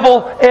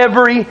devil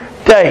every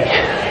day.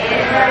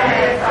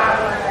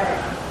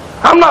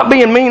 I'm not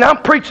being mean.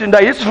 I'm preaching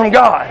today. This is from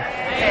God.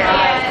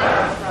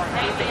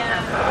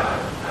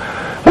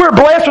 We're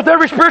blessed with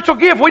every spiritual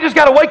gift. We just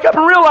got to wake up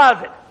and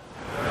realize it.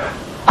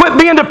 Quit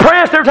being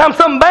depressed every time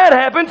something bad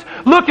happens.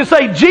 Look and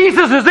say,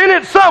 Jesus is in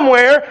it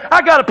somewhere.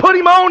 I got to put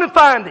Him on and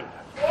find Him.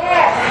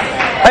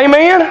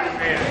 Amen?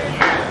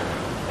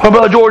 Well,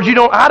 Brother George,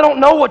 I don't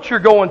know what you're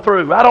going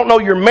through. I don't know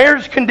your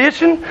marriage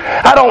condition.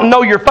 I don't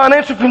know your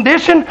financial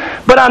condition.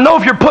 But I know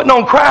if you're putting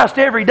on Christ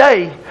every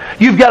day,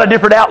 you've got a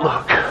different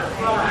outlook.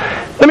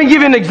 Let me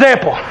give you an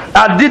example.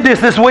 I did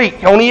this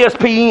week on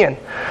ESPN.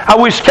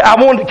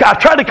 I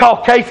tried to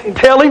call Casey and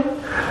tell him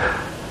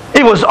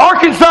it was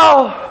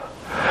Arkansas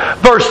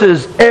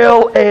versus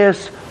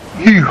LSU.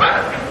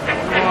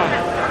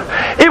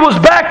 It was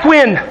back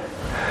when,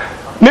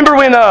 remember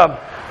when,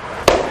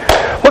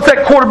 what's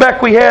that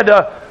quarterback we had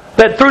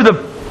that threw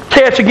the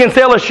catch against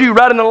LSU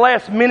right in the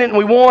last minute and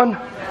we won?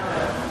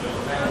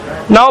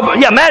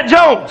 Matt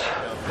Jones.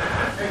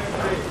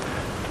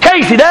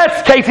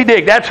 That's Casey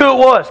Dick. That's who it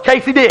was.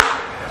 Casey Dick.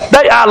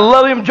 I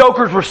love them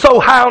jokers. Were so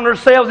high on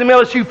themselves. Them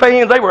LSU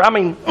fans. They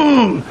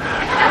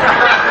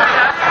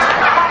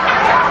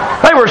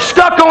were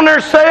stuck on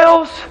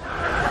themselves.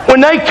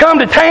 When they come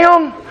to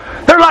town,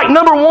 they're like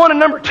number 1 and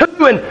number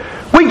 2. And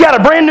we got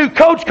a brand new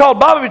coach called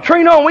Bobby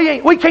Petrino,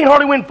 and we can't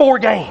hardly win 4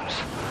 games.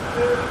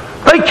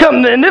 They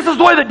come, and this is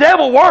the way the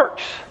devil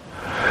works.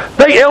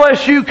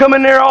 LSU come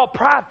in there all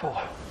prideful,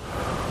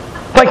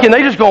 thinking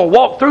they just going to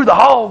walk through the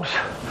hogs.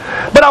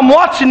 But I'm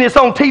watching this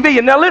on TV.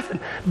 And now listen,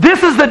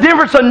 this is the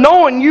difference of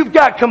knowing you've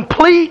got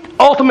complete,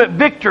 ultimate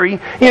victory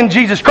in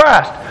Jesus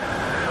Christ.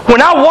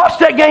 When I watched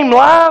that game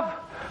live,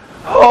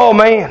 oh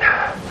man,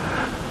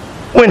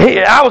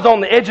 I was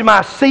on the edge of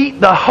my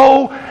seat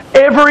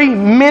every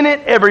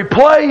minute, every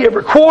play,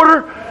 every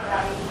quarter.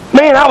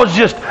 Man, I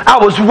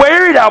was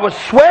worried, I was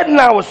sweating,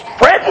 I was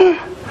fretting.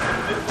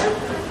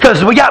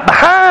 Because we got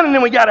behind and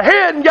then we got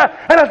ahead and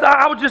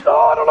I was just,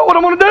 I don't know what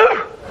I'm going to do.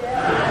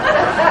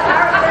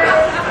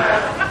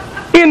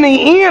 In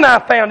the end, I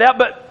found out,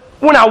 but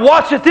when I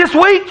watched it this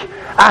week,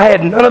 I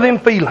had none of them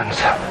feelings.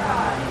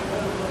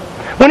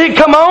 When it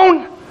come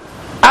on,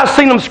 I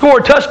seen them score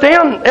a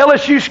touchdown.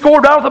 LSU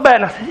scored right off the bat,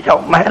 and I said, it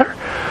don't matter.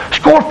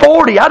 Score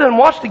 40. I didn't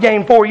watch the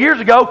game 4 years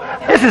ago.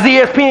 This is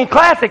ESPN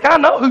Classic. I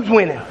know who's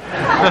winning.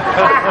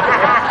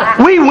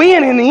 We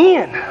win in the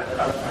end.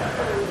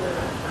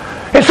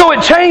 And so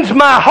it changed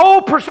my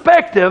whole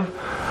perspective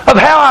of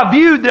how I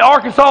viewed the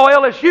Arkansas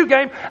LSU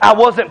game. I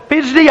wasn't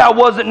fidgety. I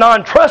wasn't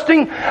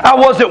non-trusting. I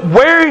wasn't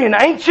wary and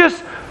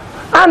anxious.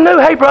 I knew,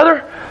 hey,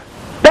 brother,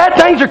 bad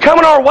things are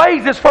coming our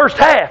ways this first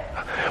half.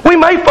 We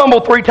may fumble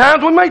 3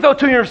 times. We may throw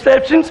 2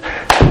 interceptions.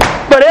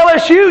 But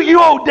LSU,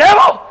 you old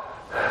devil,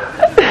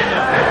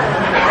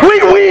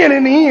 we win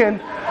in the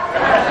end.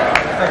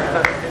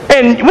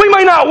 And we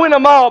may not win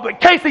them all,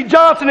 but Casey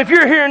Johnson, if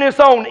you're hearing this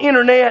on the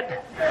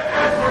internet,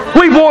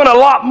 we've won a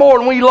lot more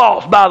than we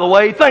lost, by the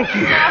way. Thank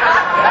you.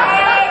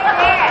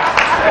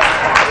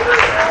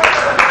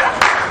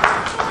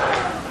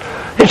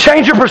 And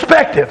change your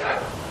perspective.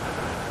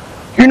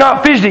 You're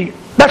not fidgety.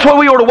 That's why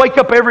we ought to wake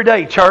up every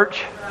day,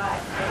 church.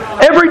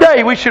 Every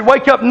day we should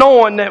wake up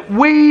knowing that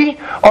we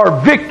are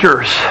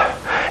victors.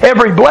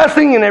 Every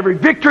blessing and every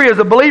victory as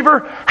a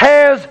believer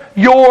has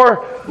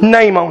your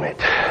name on it.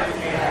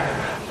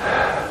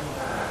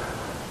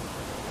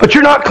 But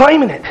you're not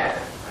claiming it.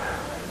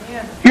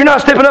 You're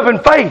not stepping up in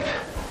faith.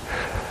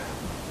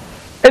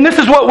 And this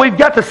is what we've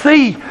got to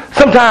see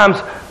sometimes.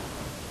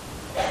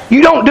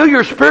 You don't do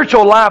your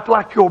spiritual life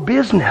like your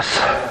business.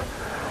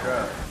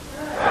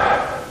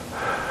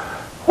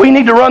 We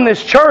need to run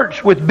this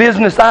church with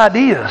business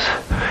ideas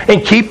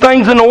and keep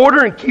things in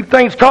order and keep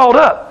things called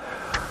up.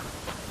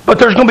 But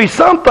there's going to be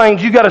some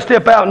things you got to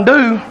step out and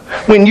do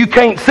when you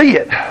can't see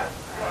it.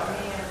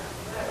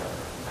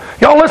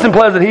 Y'all listen,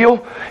 Pleasant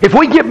Hill. If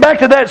we get back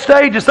to that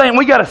stage of saying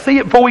we got to see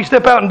it before we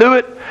step out and do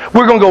it,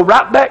 we're going to go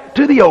right back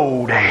to the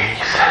old days.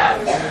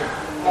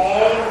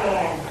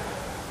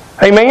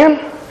 Amen?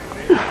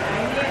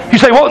 You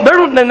say, well,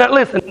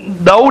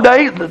 listen, the old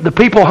days, the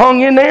people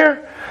hung in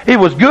there. It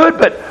was good,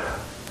 but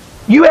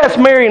you ask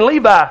Mary and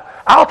Levi,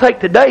 I'll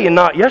take today and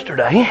not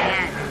yesterday.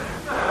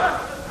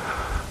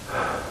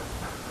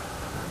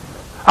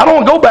 I don't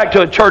want to go back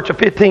to a church of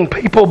 15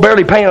 people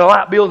barely paying the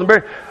light bills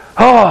and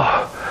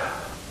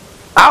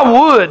I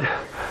would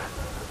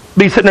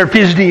be sitting there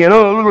fidgety and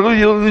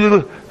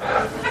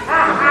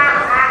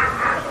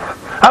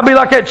I'd be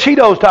like that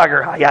Cheetos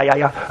tiger.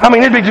 Yeah. I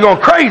mean, it'd be just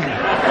going crazy.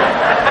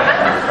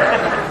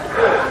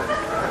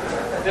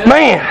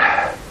 Man.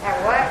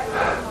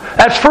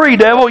 That's free,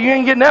 devil. You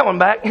ain't getting that one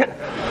back.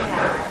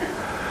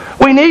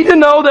 We need to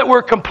know that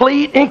we're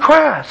complete in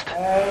Christ.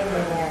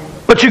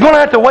 But you're going to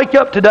have to wake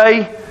up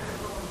today.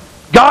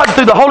 God,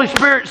 through the Holy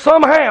Spirit,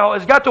 somehow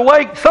has got to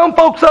wake some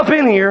folks up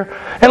in here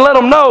and let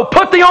them know,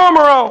 put the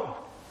armor on.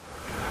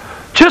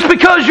 Just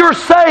because you're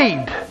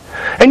saved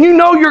and you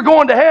know you're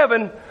going to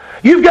heaven,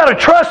 you've got to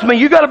trust me.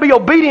 You've got to be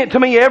obedient to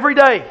me every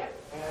day.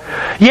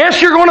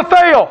 Yes, you're going to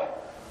fail.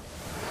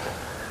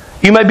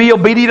 You may be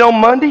obedient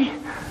on Monday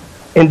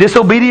and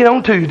disobedient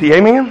on Tuesday.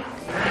 Amen?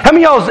 How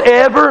many of y'all's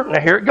ever, now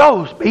here it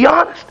goes, be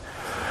honest.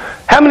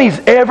 How many's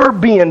ever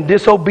been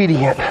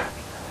disobedient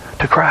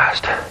to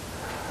Christ?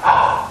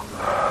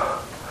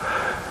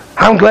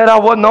 I'm glad I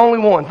wasn't the only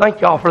one.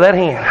 Thank y'all for that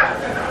hand.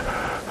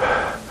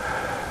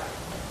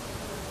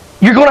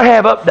 You're going to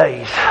have up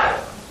days.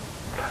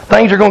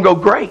 Things are going to go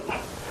great.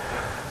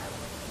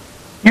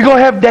 You're going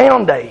to have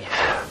down days.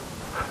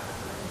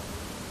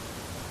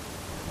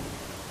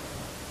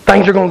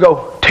 Things are going to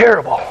go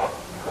terrible.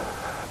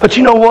 But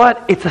you know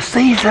what? It's a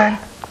season.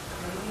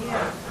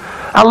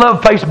 I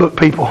love Facebook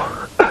people.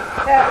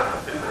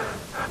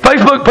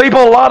 Facebook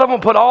people, a lot of them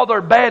put all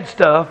their bad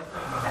stuff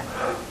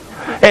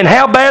and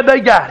how bad they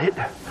got it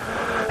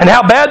and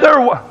how bad their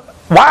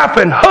wife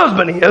and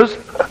husband is.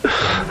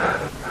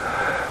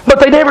 But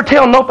they never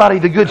tell nobody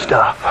the good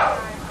stuff.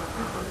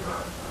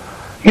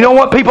 You know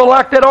what people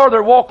like that are?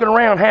 They're walking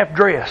around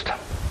half-dressed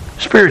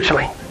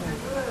spiritually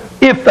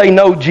if they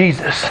know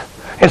Jesus.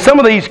 And some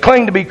of these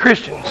claim to be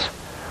Christians.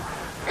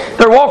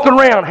 They're walking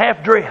around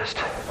half-dressed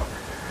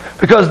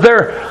because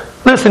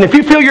listen, if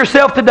you feel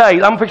yourself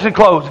today, I'm fixing to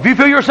close. If you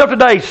feel yourself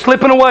today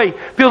slipping away,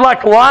 feels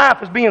like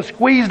life is being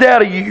squeezed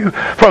out of you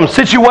from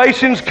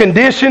situations,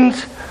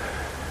 conditions.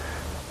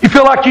 You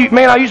feel like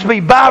I used to be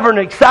vibrant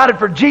and excited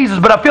for Jesus,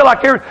 but I feel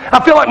like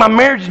my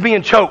marriage is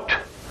being choked.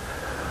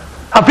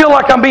 I feel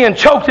like I'm being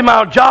choked in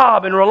my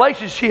job and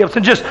relationships,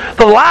 and just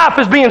the life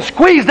is being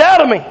squeezed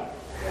out of me.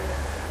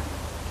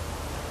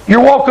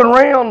 You're walking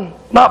around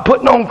not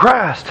putting on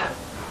Christ.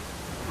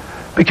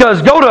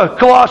 Because go to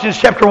Colossians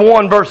chapter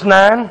 1, verse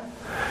 9.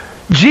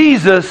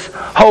 Jesus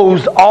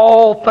holds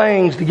all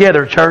things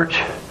together,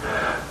 church.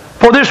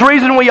 For this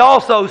reason we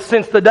also,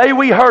 since the day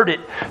we heard it,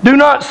 do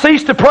not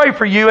cease to pray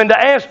for you and to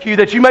ask you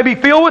that you may be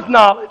filled with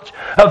knowledge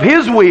of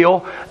His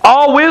will,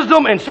 all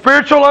wisdom and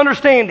spiritual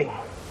understanding.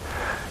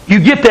 You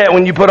get that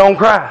when you put on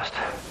Christ.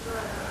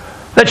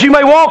 That you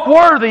may walk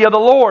worthy of the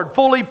Lord,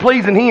 fully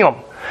pleasing Him,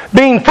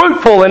 being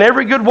fruitful in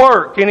every good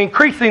work and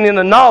increasing in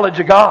the knowledge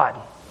of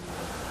God.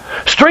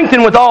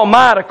 Strengthened with all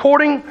might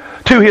according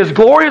to His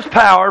glorious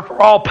power for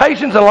all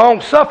patience and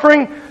long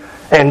suffering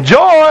and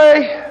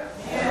joy.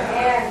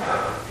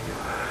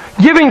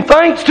 Giving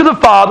thanks to the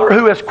Father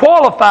who has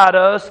qualified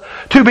us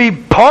to be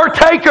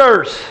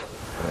partakers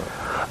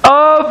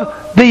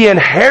of the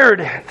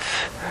inheritance.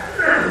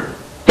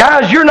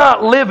 Guys, you're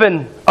not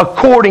living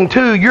according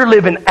to, you're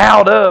living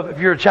out of if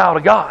you're a child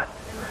of God.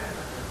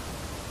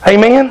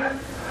 Amen?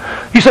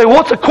 You say,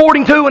 what's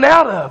according to and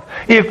out of?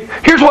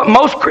 Here's what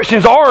most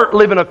Christians are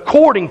living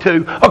according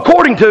to.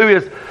 According to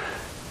is,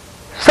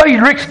 say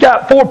Rick's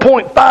got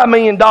 $4.5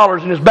 million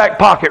in his back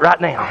pocket right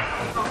now.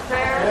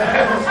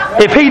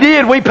 If he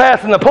did, we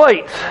passing the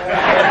plates.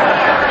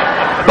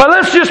 But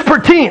let's just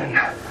pretend.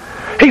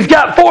 He's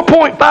got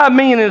 $4.5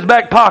 million in his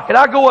back pocket.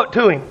 I go up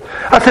to him.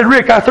 I said,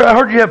 Rick, I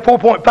heard you have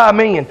 $4.5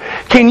 million.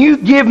 Can you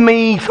give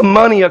me some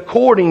money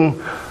according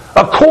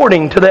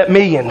to that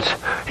millions?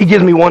 He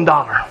gives me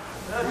 $1.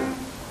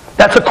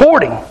 That's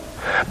according.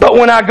 But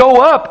when I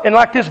go up, and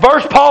like this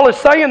verse Paul is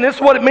saying, this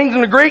is what it means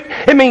in the Greek.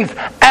 It means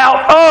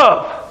out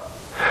of.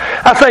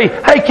 I say,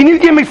 hey, can you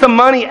give me some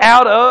money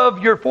out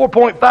of your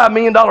 $4.5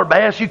 million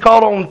bass you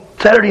caught on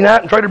Saturday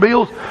night in Trader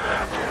Bill's?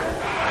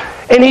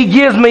 And he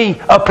gives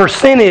me a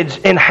percentage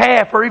in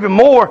half or even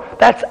more.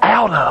 That's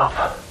out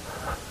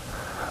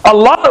of. A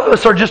lot of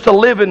us are just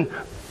living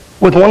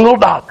with one little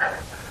dollar.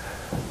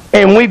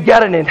 And we've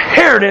got an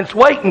inheritance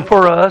waiting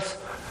for us,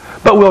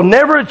 but we'll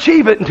never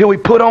achieve it until we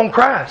put on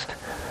Christ.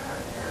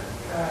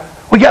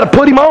 We got to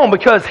put Him on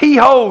because He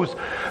holds.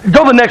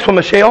 Go to the next one,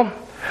 Michelle.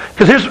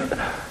 Because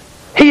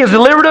He has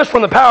delivered us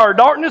from the power of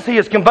darkness. He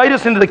has conveyed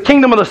us into the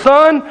kingdom of the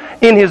Son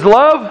in His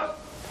love.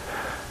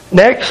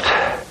 Next.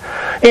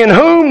 In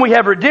whom we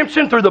have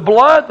redemption through the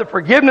blood, the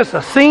forgiveness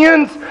of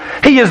sins.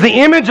 He is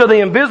the image of the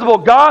invisible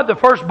God, the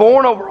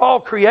firstborn over all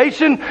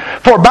creation.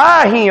 For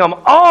by Him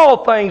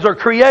all things are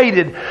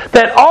created,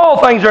 that all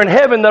things are in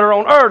heaven that are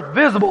on earth,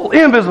 visible,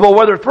 invisible,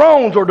 whether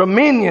thrones or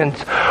dominions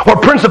or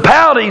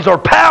principalities or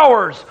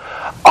powers.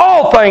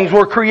 All things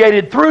were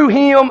created through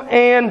Him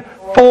and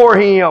for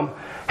Him.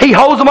 He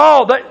holds them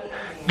all.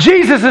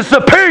 Jesus is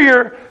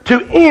superior to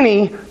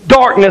any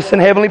darkness in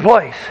heavenly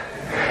place.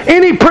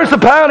 Any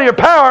principality or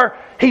power,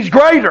 He's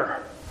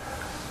greater.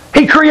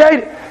 He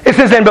created. It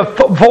says, and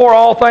before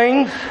all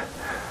things,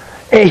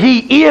 and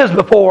He is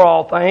before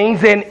all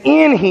things, and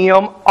in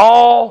Him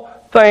all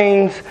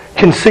things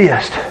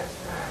consist.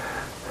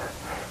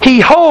 He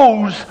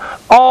holds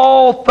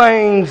all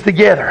things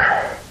together.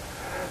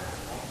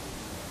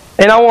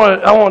 And I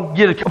want to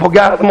get a couple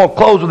guys. I'm going to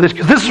close with this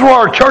because this is where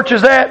our church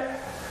is at.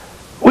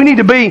 We need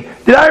to be.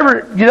 Did I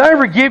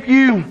ever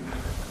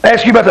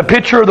ask you about the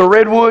picture of the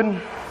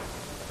redwood?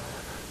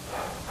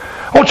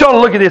 I want y'all to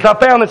look at this. I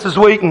found this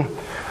week, and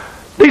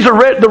these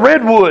are the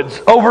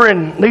redwoods over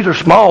in. These are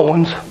small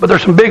ones, but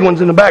there's some big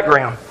ones in the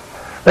background.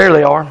 There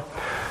they are.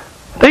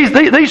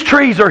 These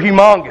trees are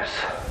humongous,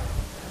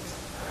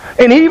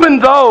 and even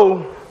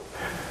though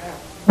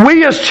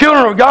we as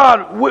children of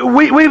God,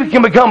 we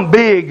can become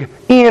big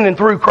in and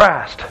through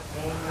Christ.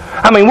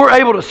 I mean, we're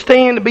able to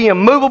stand to be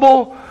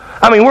immovable.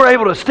 I mean, we're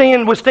able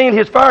to withstand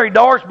His fiery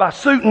darts by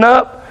suiting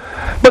up.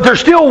 But there's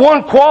still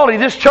one quality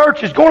this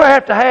church is going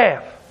to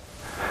have.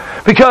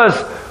 Because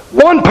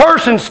one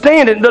person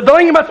standing, the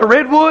thing about the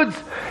redwoods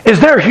is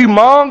they're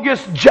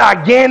humongous,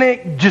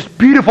 gigantic, just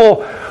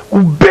beautiful,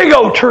 big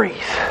old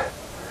trees.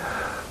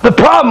 The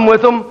problem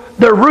with them,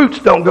 their roots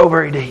don't go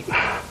very deep.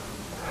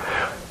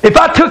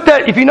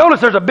 If you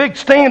notice there's a big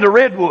stand of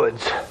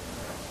redwoods.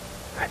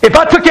 If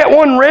I took that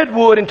one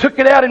redwood and took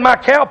it out in my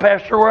cow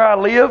pasture where I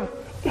live,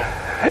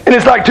 and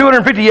it's like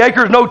 250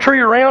 acres, no tree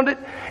around it,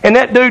 and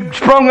that dude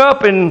sprung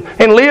up and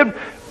lived,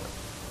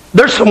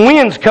 there's some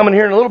winds coming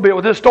here in a little bit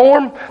with this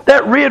storm.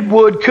 That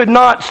redwood could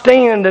not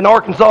stand an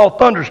Arkansas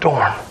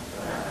thunderstorm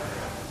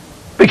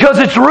because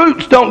its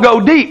roots don't go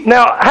deep.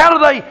 Now, how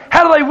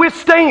do they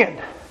withstand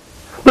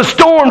the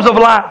storms of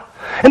life?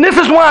 And this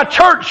is why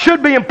church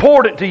should be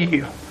important to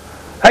you.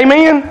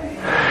 Amen?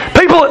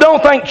 People that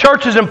don't think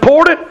church is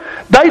important,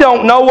 they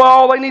don't know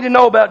all they need to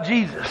know about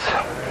Jesus.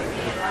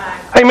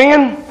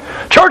 Amen?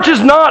 Church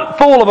is not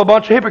full of a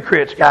bunch of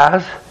hypocrites,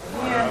 guys.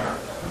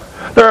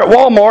 They're at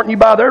Walmart and you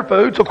buy their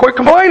food, so quit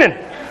complaining.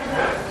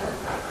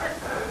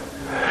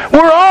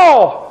 We're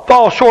all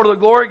fall short of the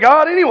glory of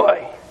God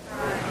anyway.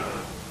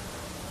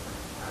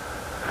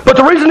 But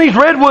the reason these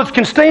redwoods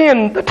can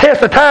stand the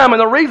test of time, and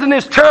the reason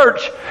this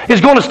church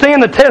is going to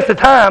stand the test of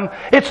time,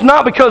 it's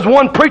not because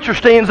one preacher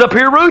stands up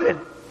here rooted.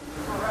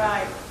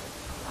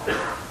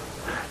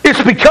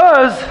 It's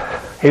because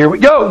Here we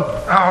go.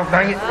 Oh,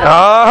 dang it.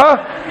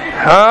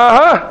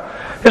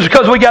 It's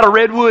because we got a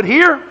redwood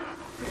here.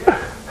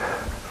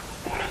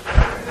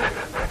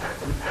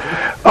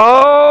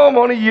 Oh, I'm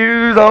going to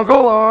use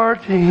Uncle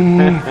Archie.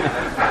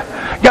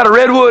 Got a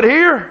redwood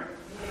here.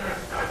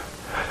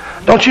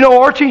 Don't you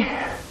know Archie?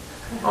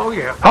 Oh,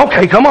 yeah.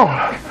 Okay, come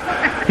on.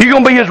 You're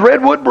going to be his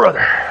redwood brother.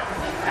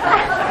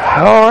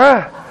 All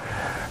right.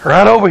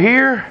 Right over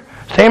here.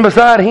 Stand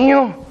beside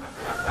him.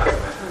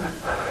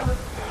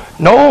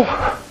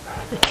 No.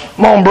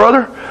 Come on,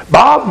 brother.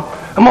 Bob,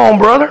 come on,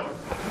 brother.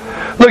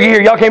 Look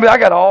here, y'all can't be. I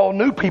got all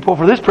new people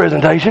for this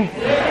presentation.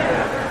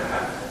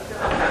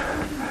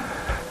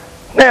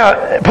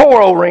 Now,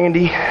 poor old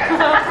Randy.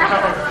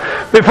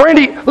 If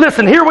Randy,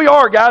 listen, here we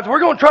are, guys. We're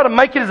going to try to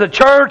make it as a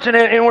church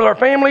and with our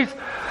families.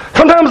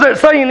 Sometimes that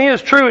saying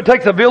is true. It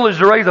takes a village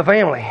to raise a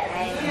family.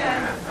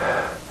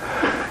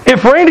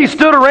 If Randy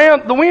stood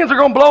around, the winds are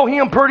going to blow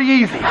him pretty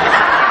easy.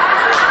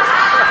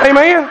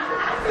 Amen?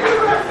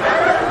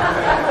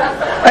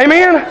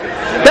 Amen?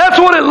 That's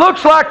what it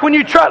looks like when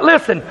you try.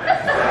 Listen.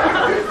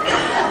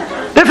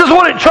 This is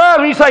what it tries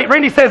when you say,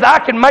 Randy says, I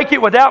can make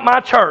it without my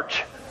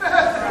church.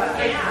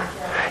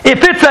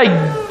 If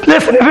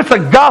it's a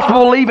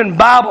gospel-believing,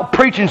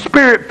 Bible-preaching,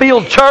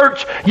 Spirit-filled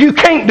church, you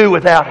can't do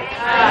without it.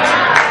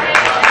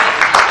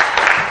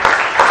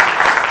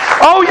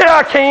 Oh, yeah,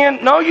 I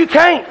can. No, you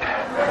can't.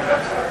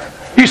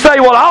 You say,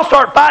 well, I'll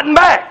start fighting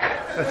back.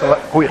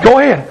 Go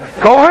ahead.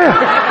 Go ahead.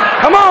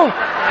 Come on.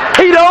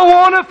 He don't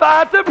want to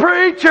fight the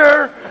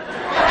preacher.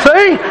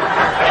 See?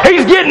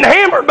 He's getting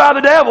hammered by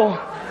the devil.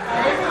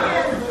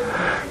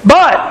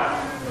 But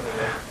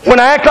when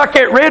I act like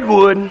that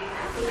redwood,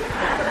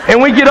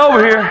 and we get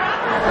over here,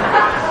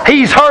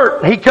 he's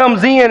hurt. He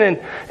comes in and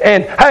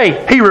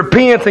hey, he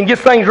repents and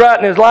gets things right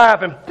in his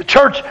life. And the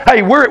church,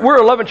 hey, we're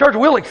a loving church.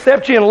 We'll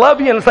accept you and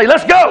love you and say,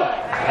 let's go.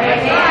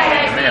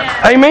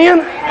 Amen. Amen?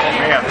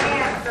 Amen.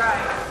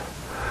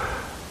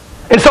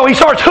 And so he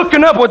starts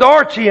hooking up with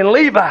Archie and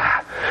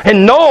Levi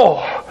and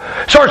Noel.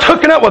 Starts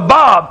hooking up with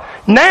Bob.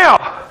 Now,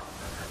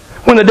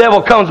 when the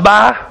devil comes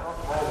by,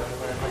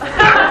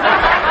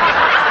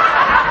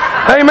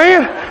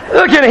 amen.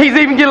 Look at him. He's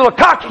even getting a little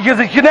cocky because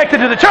he's connected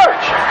to the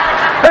church.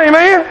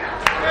 Amen.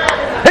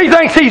 He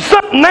thinks he's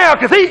something now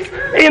because he's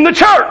in the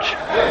church.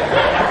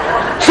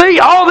 See,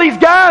 all these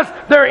guys,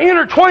 they're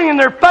intertwining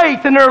their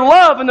faith and their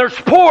love and their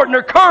support and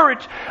their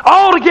courage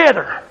all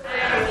together.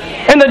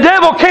 And the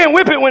devil can't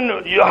whip it when,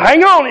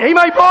 hang on, he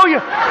may blow you.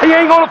 He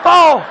ain't going to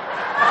fall.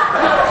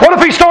 What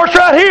if he starts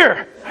right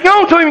here? Hang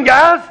on to him,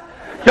 guys.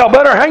 Y'all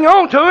better hang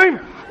on to him.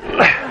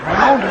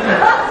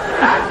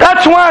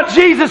 That's why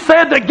Jesus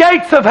said the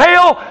gates of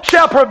hell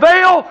shall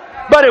prevail,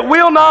 but it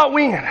will not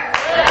win.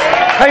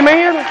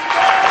 Amen?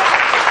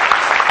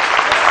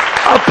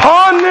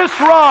 Upon this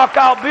rock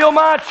I'll build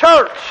my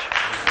church.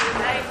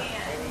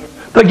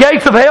 The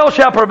gates of hell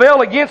shall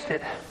prevail against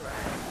it,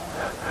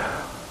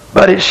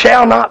 but it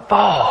shall not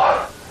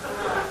fall.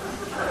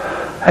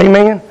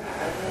 Amen?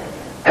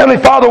 Heavenly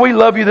Father, we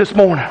love you this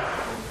morning.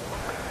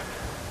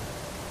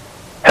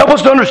 Help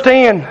us to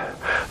understand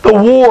the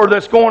war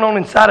that's going on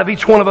inside of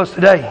each one of us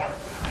today.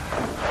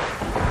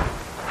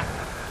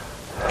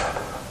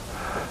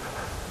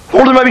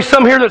 Lord, there may be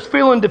some here that's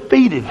feeling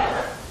defeated.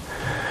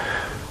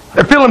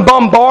 They're feeling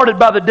bombarded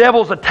by the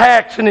devil's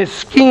attacks and his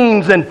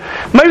schemes, and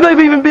maybe they've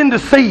even been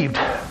deceived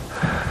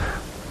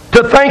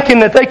to thinking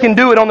that they can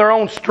do it on their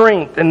own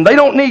strength. And they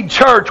don't need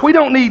church. We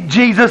don't need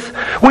Jesus.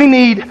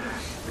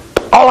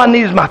 All I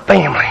need is my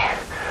family.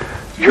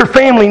 Your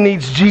family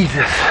needs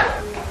Jesus.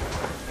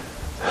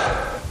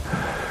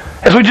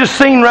 As we just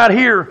seen right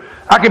here,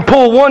 I can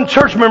pull one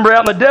church member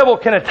out and the devil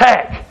can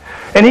attack.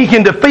 And he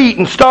can defeat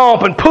and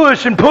stomp and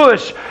push and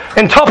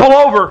topple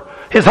over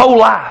his whole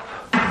life.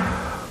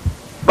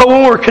 But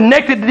when we're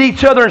connected to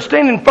each other and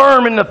standing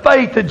firm in the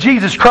faith of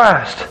Jesus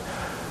Christ,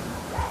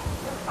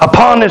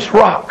 upon this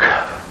rock,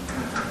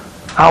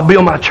 I'll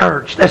build my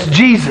church. That's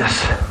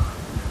Jesus.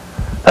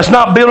 That's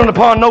not building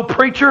upon no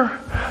preacher,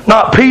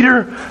 not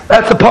Peter.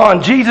 That's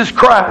upon Jesus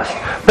Christ,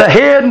 the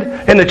head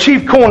and the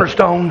chief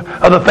cornerstone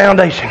of the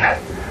foundation.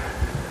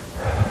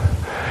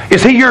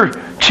 Is He your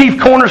chief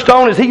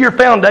cornerstone? Is He your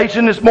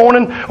foundation this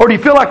morning? Or do you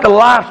feel like the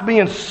life's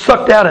being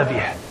sucked out of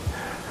you?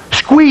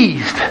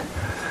 Squeezed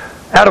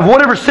out of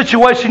whatever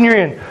situation you're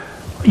in?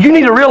 You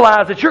need to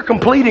realize that you're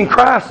complete in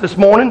Christ this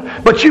morning,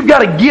 but you've got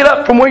to get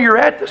up from where you're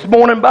at this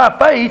morning by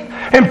faith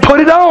and put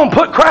it on.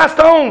 Put Christ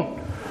on.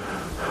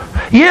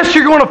 Yes,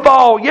 you're going to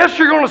fall. Yes,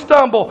 you're going to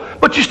stumble.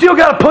 But you still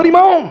got to put Him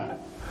on.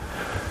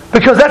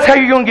 Because that's how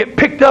you're going to get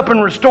picked up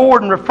and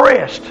restored and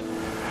refreshed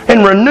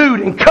and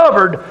renewed and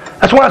covered.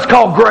 That's why it's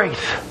called grace.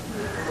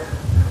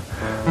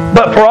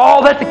 But for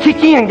all that to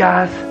kick in,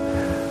 guys,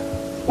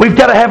 we've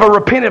got to have a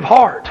repentant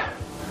heart.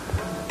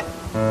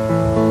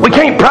 We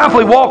can't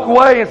pridefully walk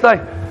away and say,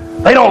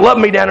 they don't love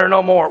me down there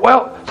no more.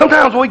 Well,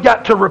 sometimes we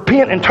got to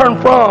repent and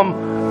turn from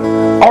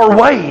our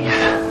ways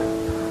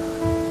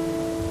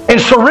and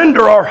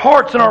surrender our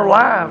hearts and our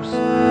lives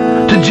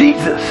to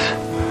Jesus.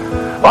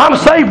 Well, I'm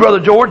saved, Brother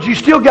George. You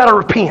still got to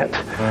repent.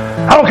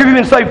 I don't care if you've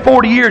been saved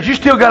 40 years. You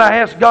still got to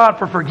ask God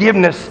for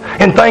forgiveness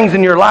and things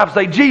in your life.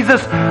 Say,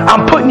 Jesus,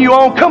 I'm putting you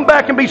on. Come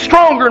back and be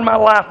stronger in my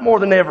life more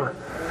than ever.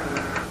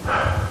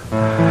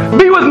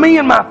 Be with me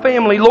and my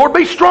family, Lord.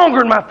 Be stronger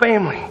in my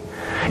family.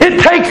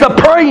 It takes a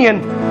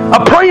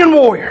praying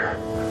warrior,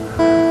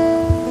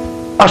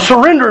 a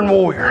surrendering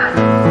warrior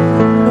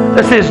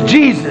that says,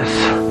 Jesus,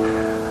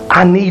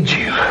 I need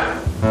you.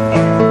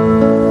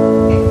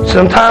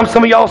 Sometimes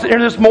some of y'all sitting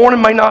here this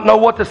morning may not know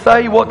what to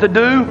say, what to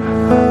do.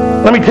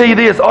 Let me tell you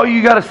this. All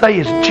you got to say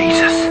is,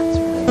 Jesus.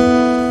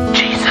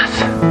 Jesus.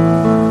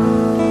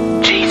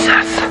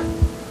 Jesus.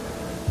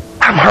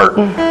 I'm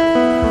hurting.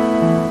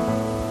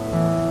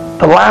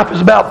 The life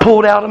is about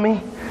pulled out of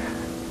me.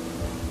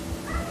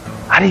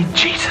 I need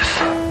Jesus.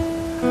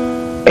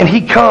 And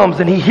He comes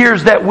and He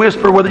hears that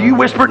whisper, whether you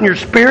whisper it in your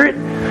spirit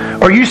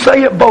or you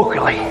say it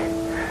vocally.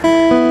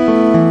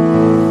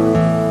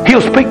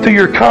 He'll speak to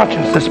your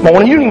conscience this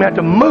morning. You don't even have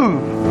to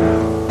move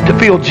to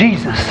feel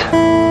Jesus.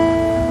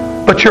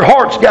 But your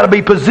heart's got to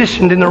be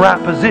positioned in the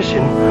right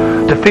position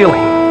to feel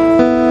Him.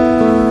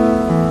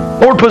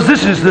 Lord,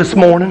 position us this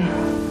morning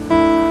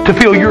to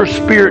feel your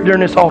Spirit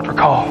during this altar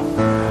call.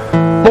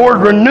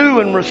 Lord, renew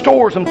and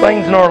restore some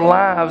things in our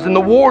lives and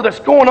the war that's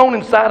going on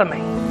inside of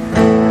me.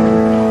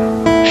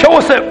 Show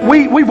us that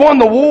we've won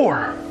the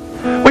war.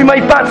 We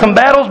may fight some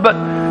battles,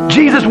 but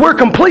Jesus, we're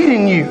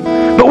completing you.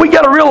 But we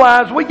got to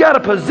realize we got a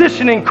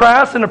position in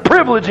Christ and a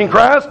privilege in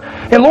Christ.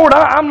 And Lord,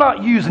 I'm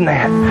not using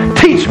that.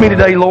 Teach me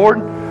today, Lord,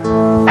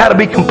 how to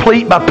be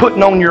complete by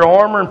putting on your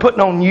armor and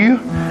putting on you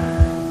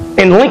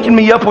and linking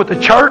me up with the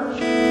church.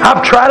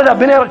 I've tried it. I've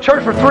been out of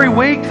church for 3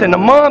 weeks and a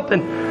month,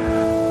 and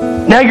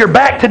now you're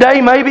back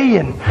today maybe,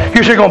 and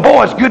you're sitting going,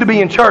 boy, it's good to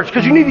be in church,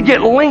 because you need to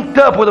get linked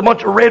up with a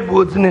bunch of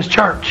redwoods in this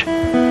church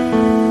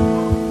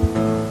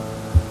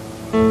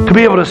to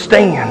be able to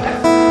stand.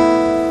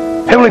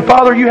 Heavenly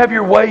Father, you have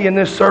your way in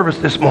this service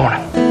this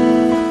morning.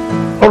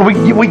 Lord,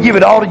 we give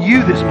it all to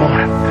you this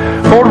morning.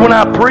 Lord, when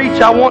I preach,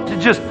 I want to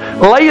just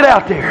lay it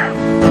out there.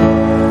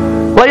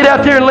 Lay it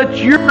out there and let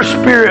your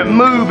Spirit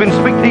move and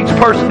speak to each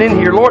person in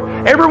here. Lord,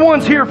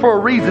 everyone's here for a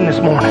reason this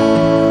morning.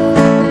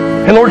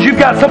 And Lord, you've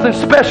got something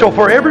special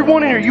for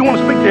everyone in here. You want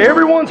to speak to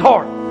everyone's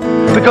heart,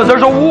 because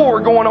there's a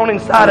war going on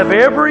inside of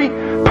every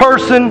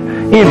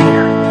person in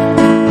here.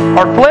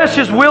 Our flesh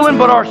is willing,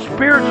 but our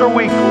spirits are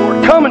weak,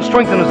 Lord. Come and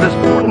strengthen us this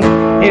morning.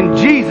 In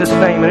Jesus'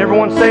 name. And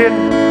everyone said,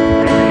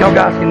 y'all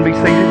guys can be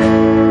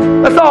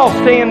seated. Let's all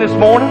stand this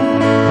morning.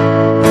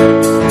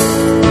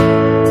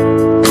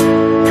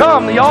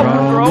 Come, the altars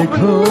are open.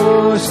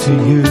 Close to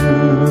you.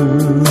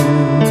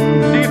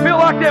 Do you feel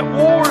like that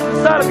war is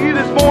inside of you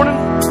this morning?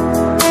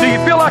 Do you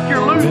feel like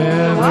you're losing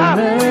your life?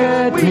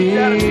 Let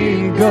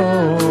me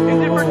go. In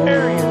different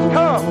areas.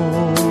 Come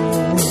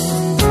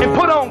and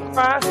put on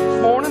Christ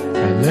this morning.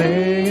 And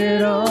lay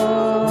it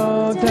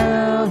all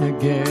down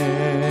again.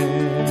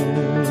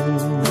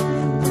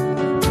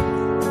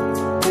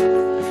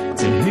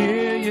 To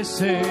hear you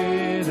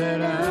say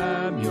that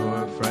I'm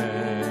your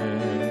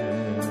friend.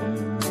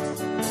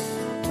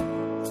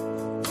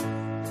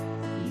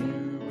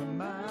 You are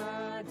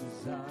my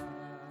desire.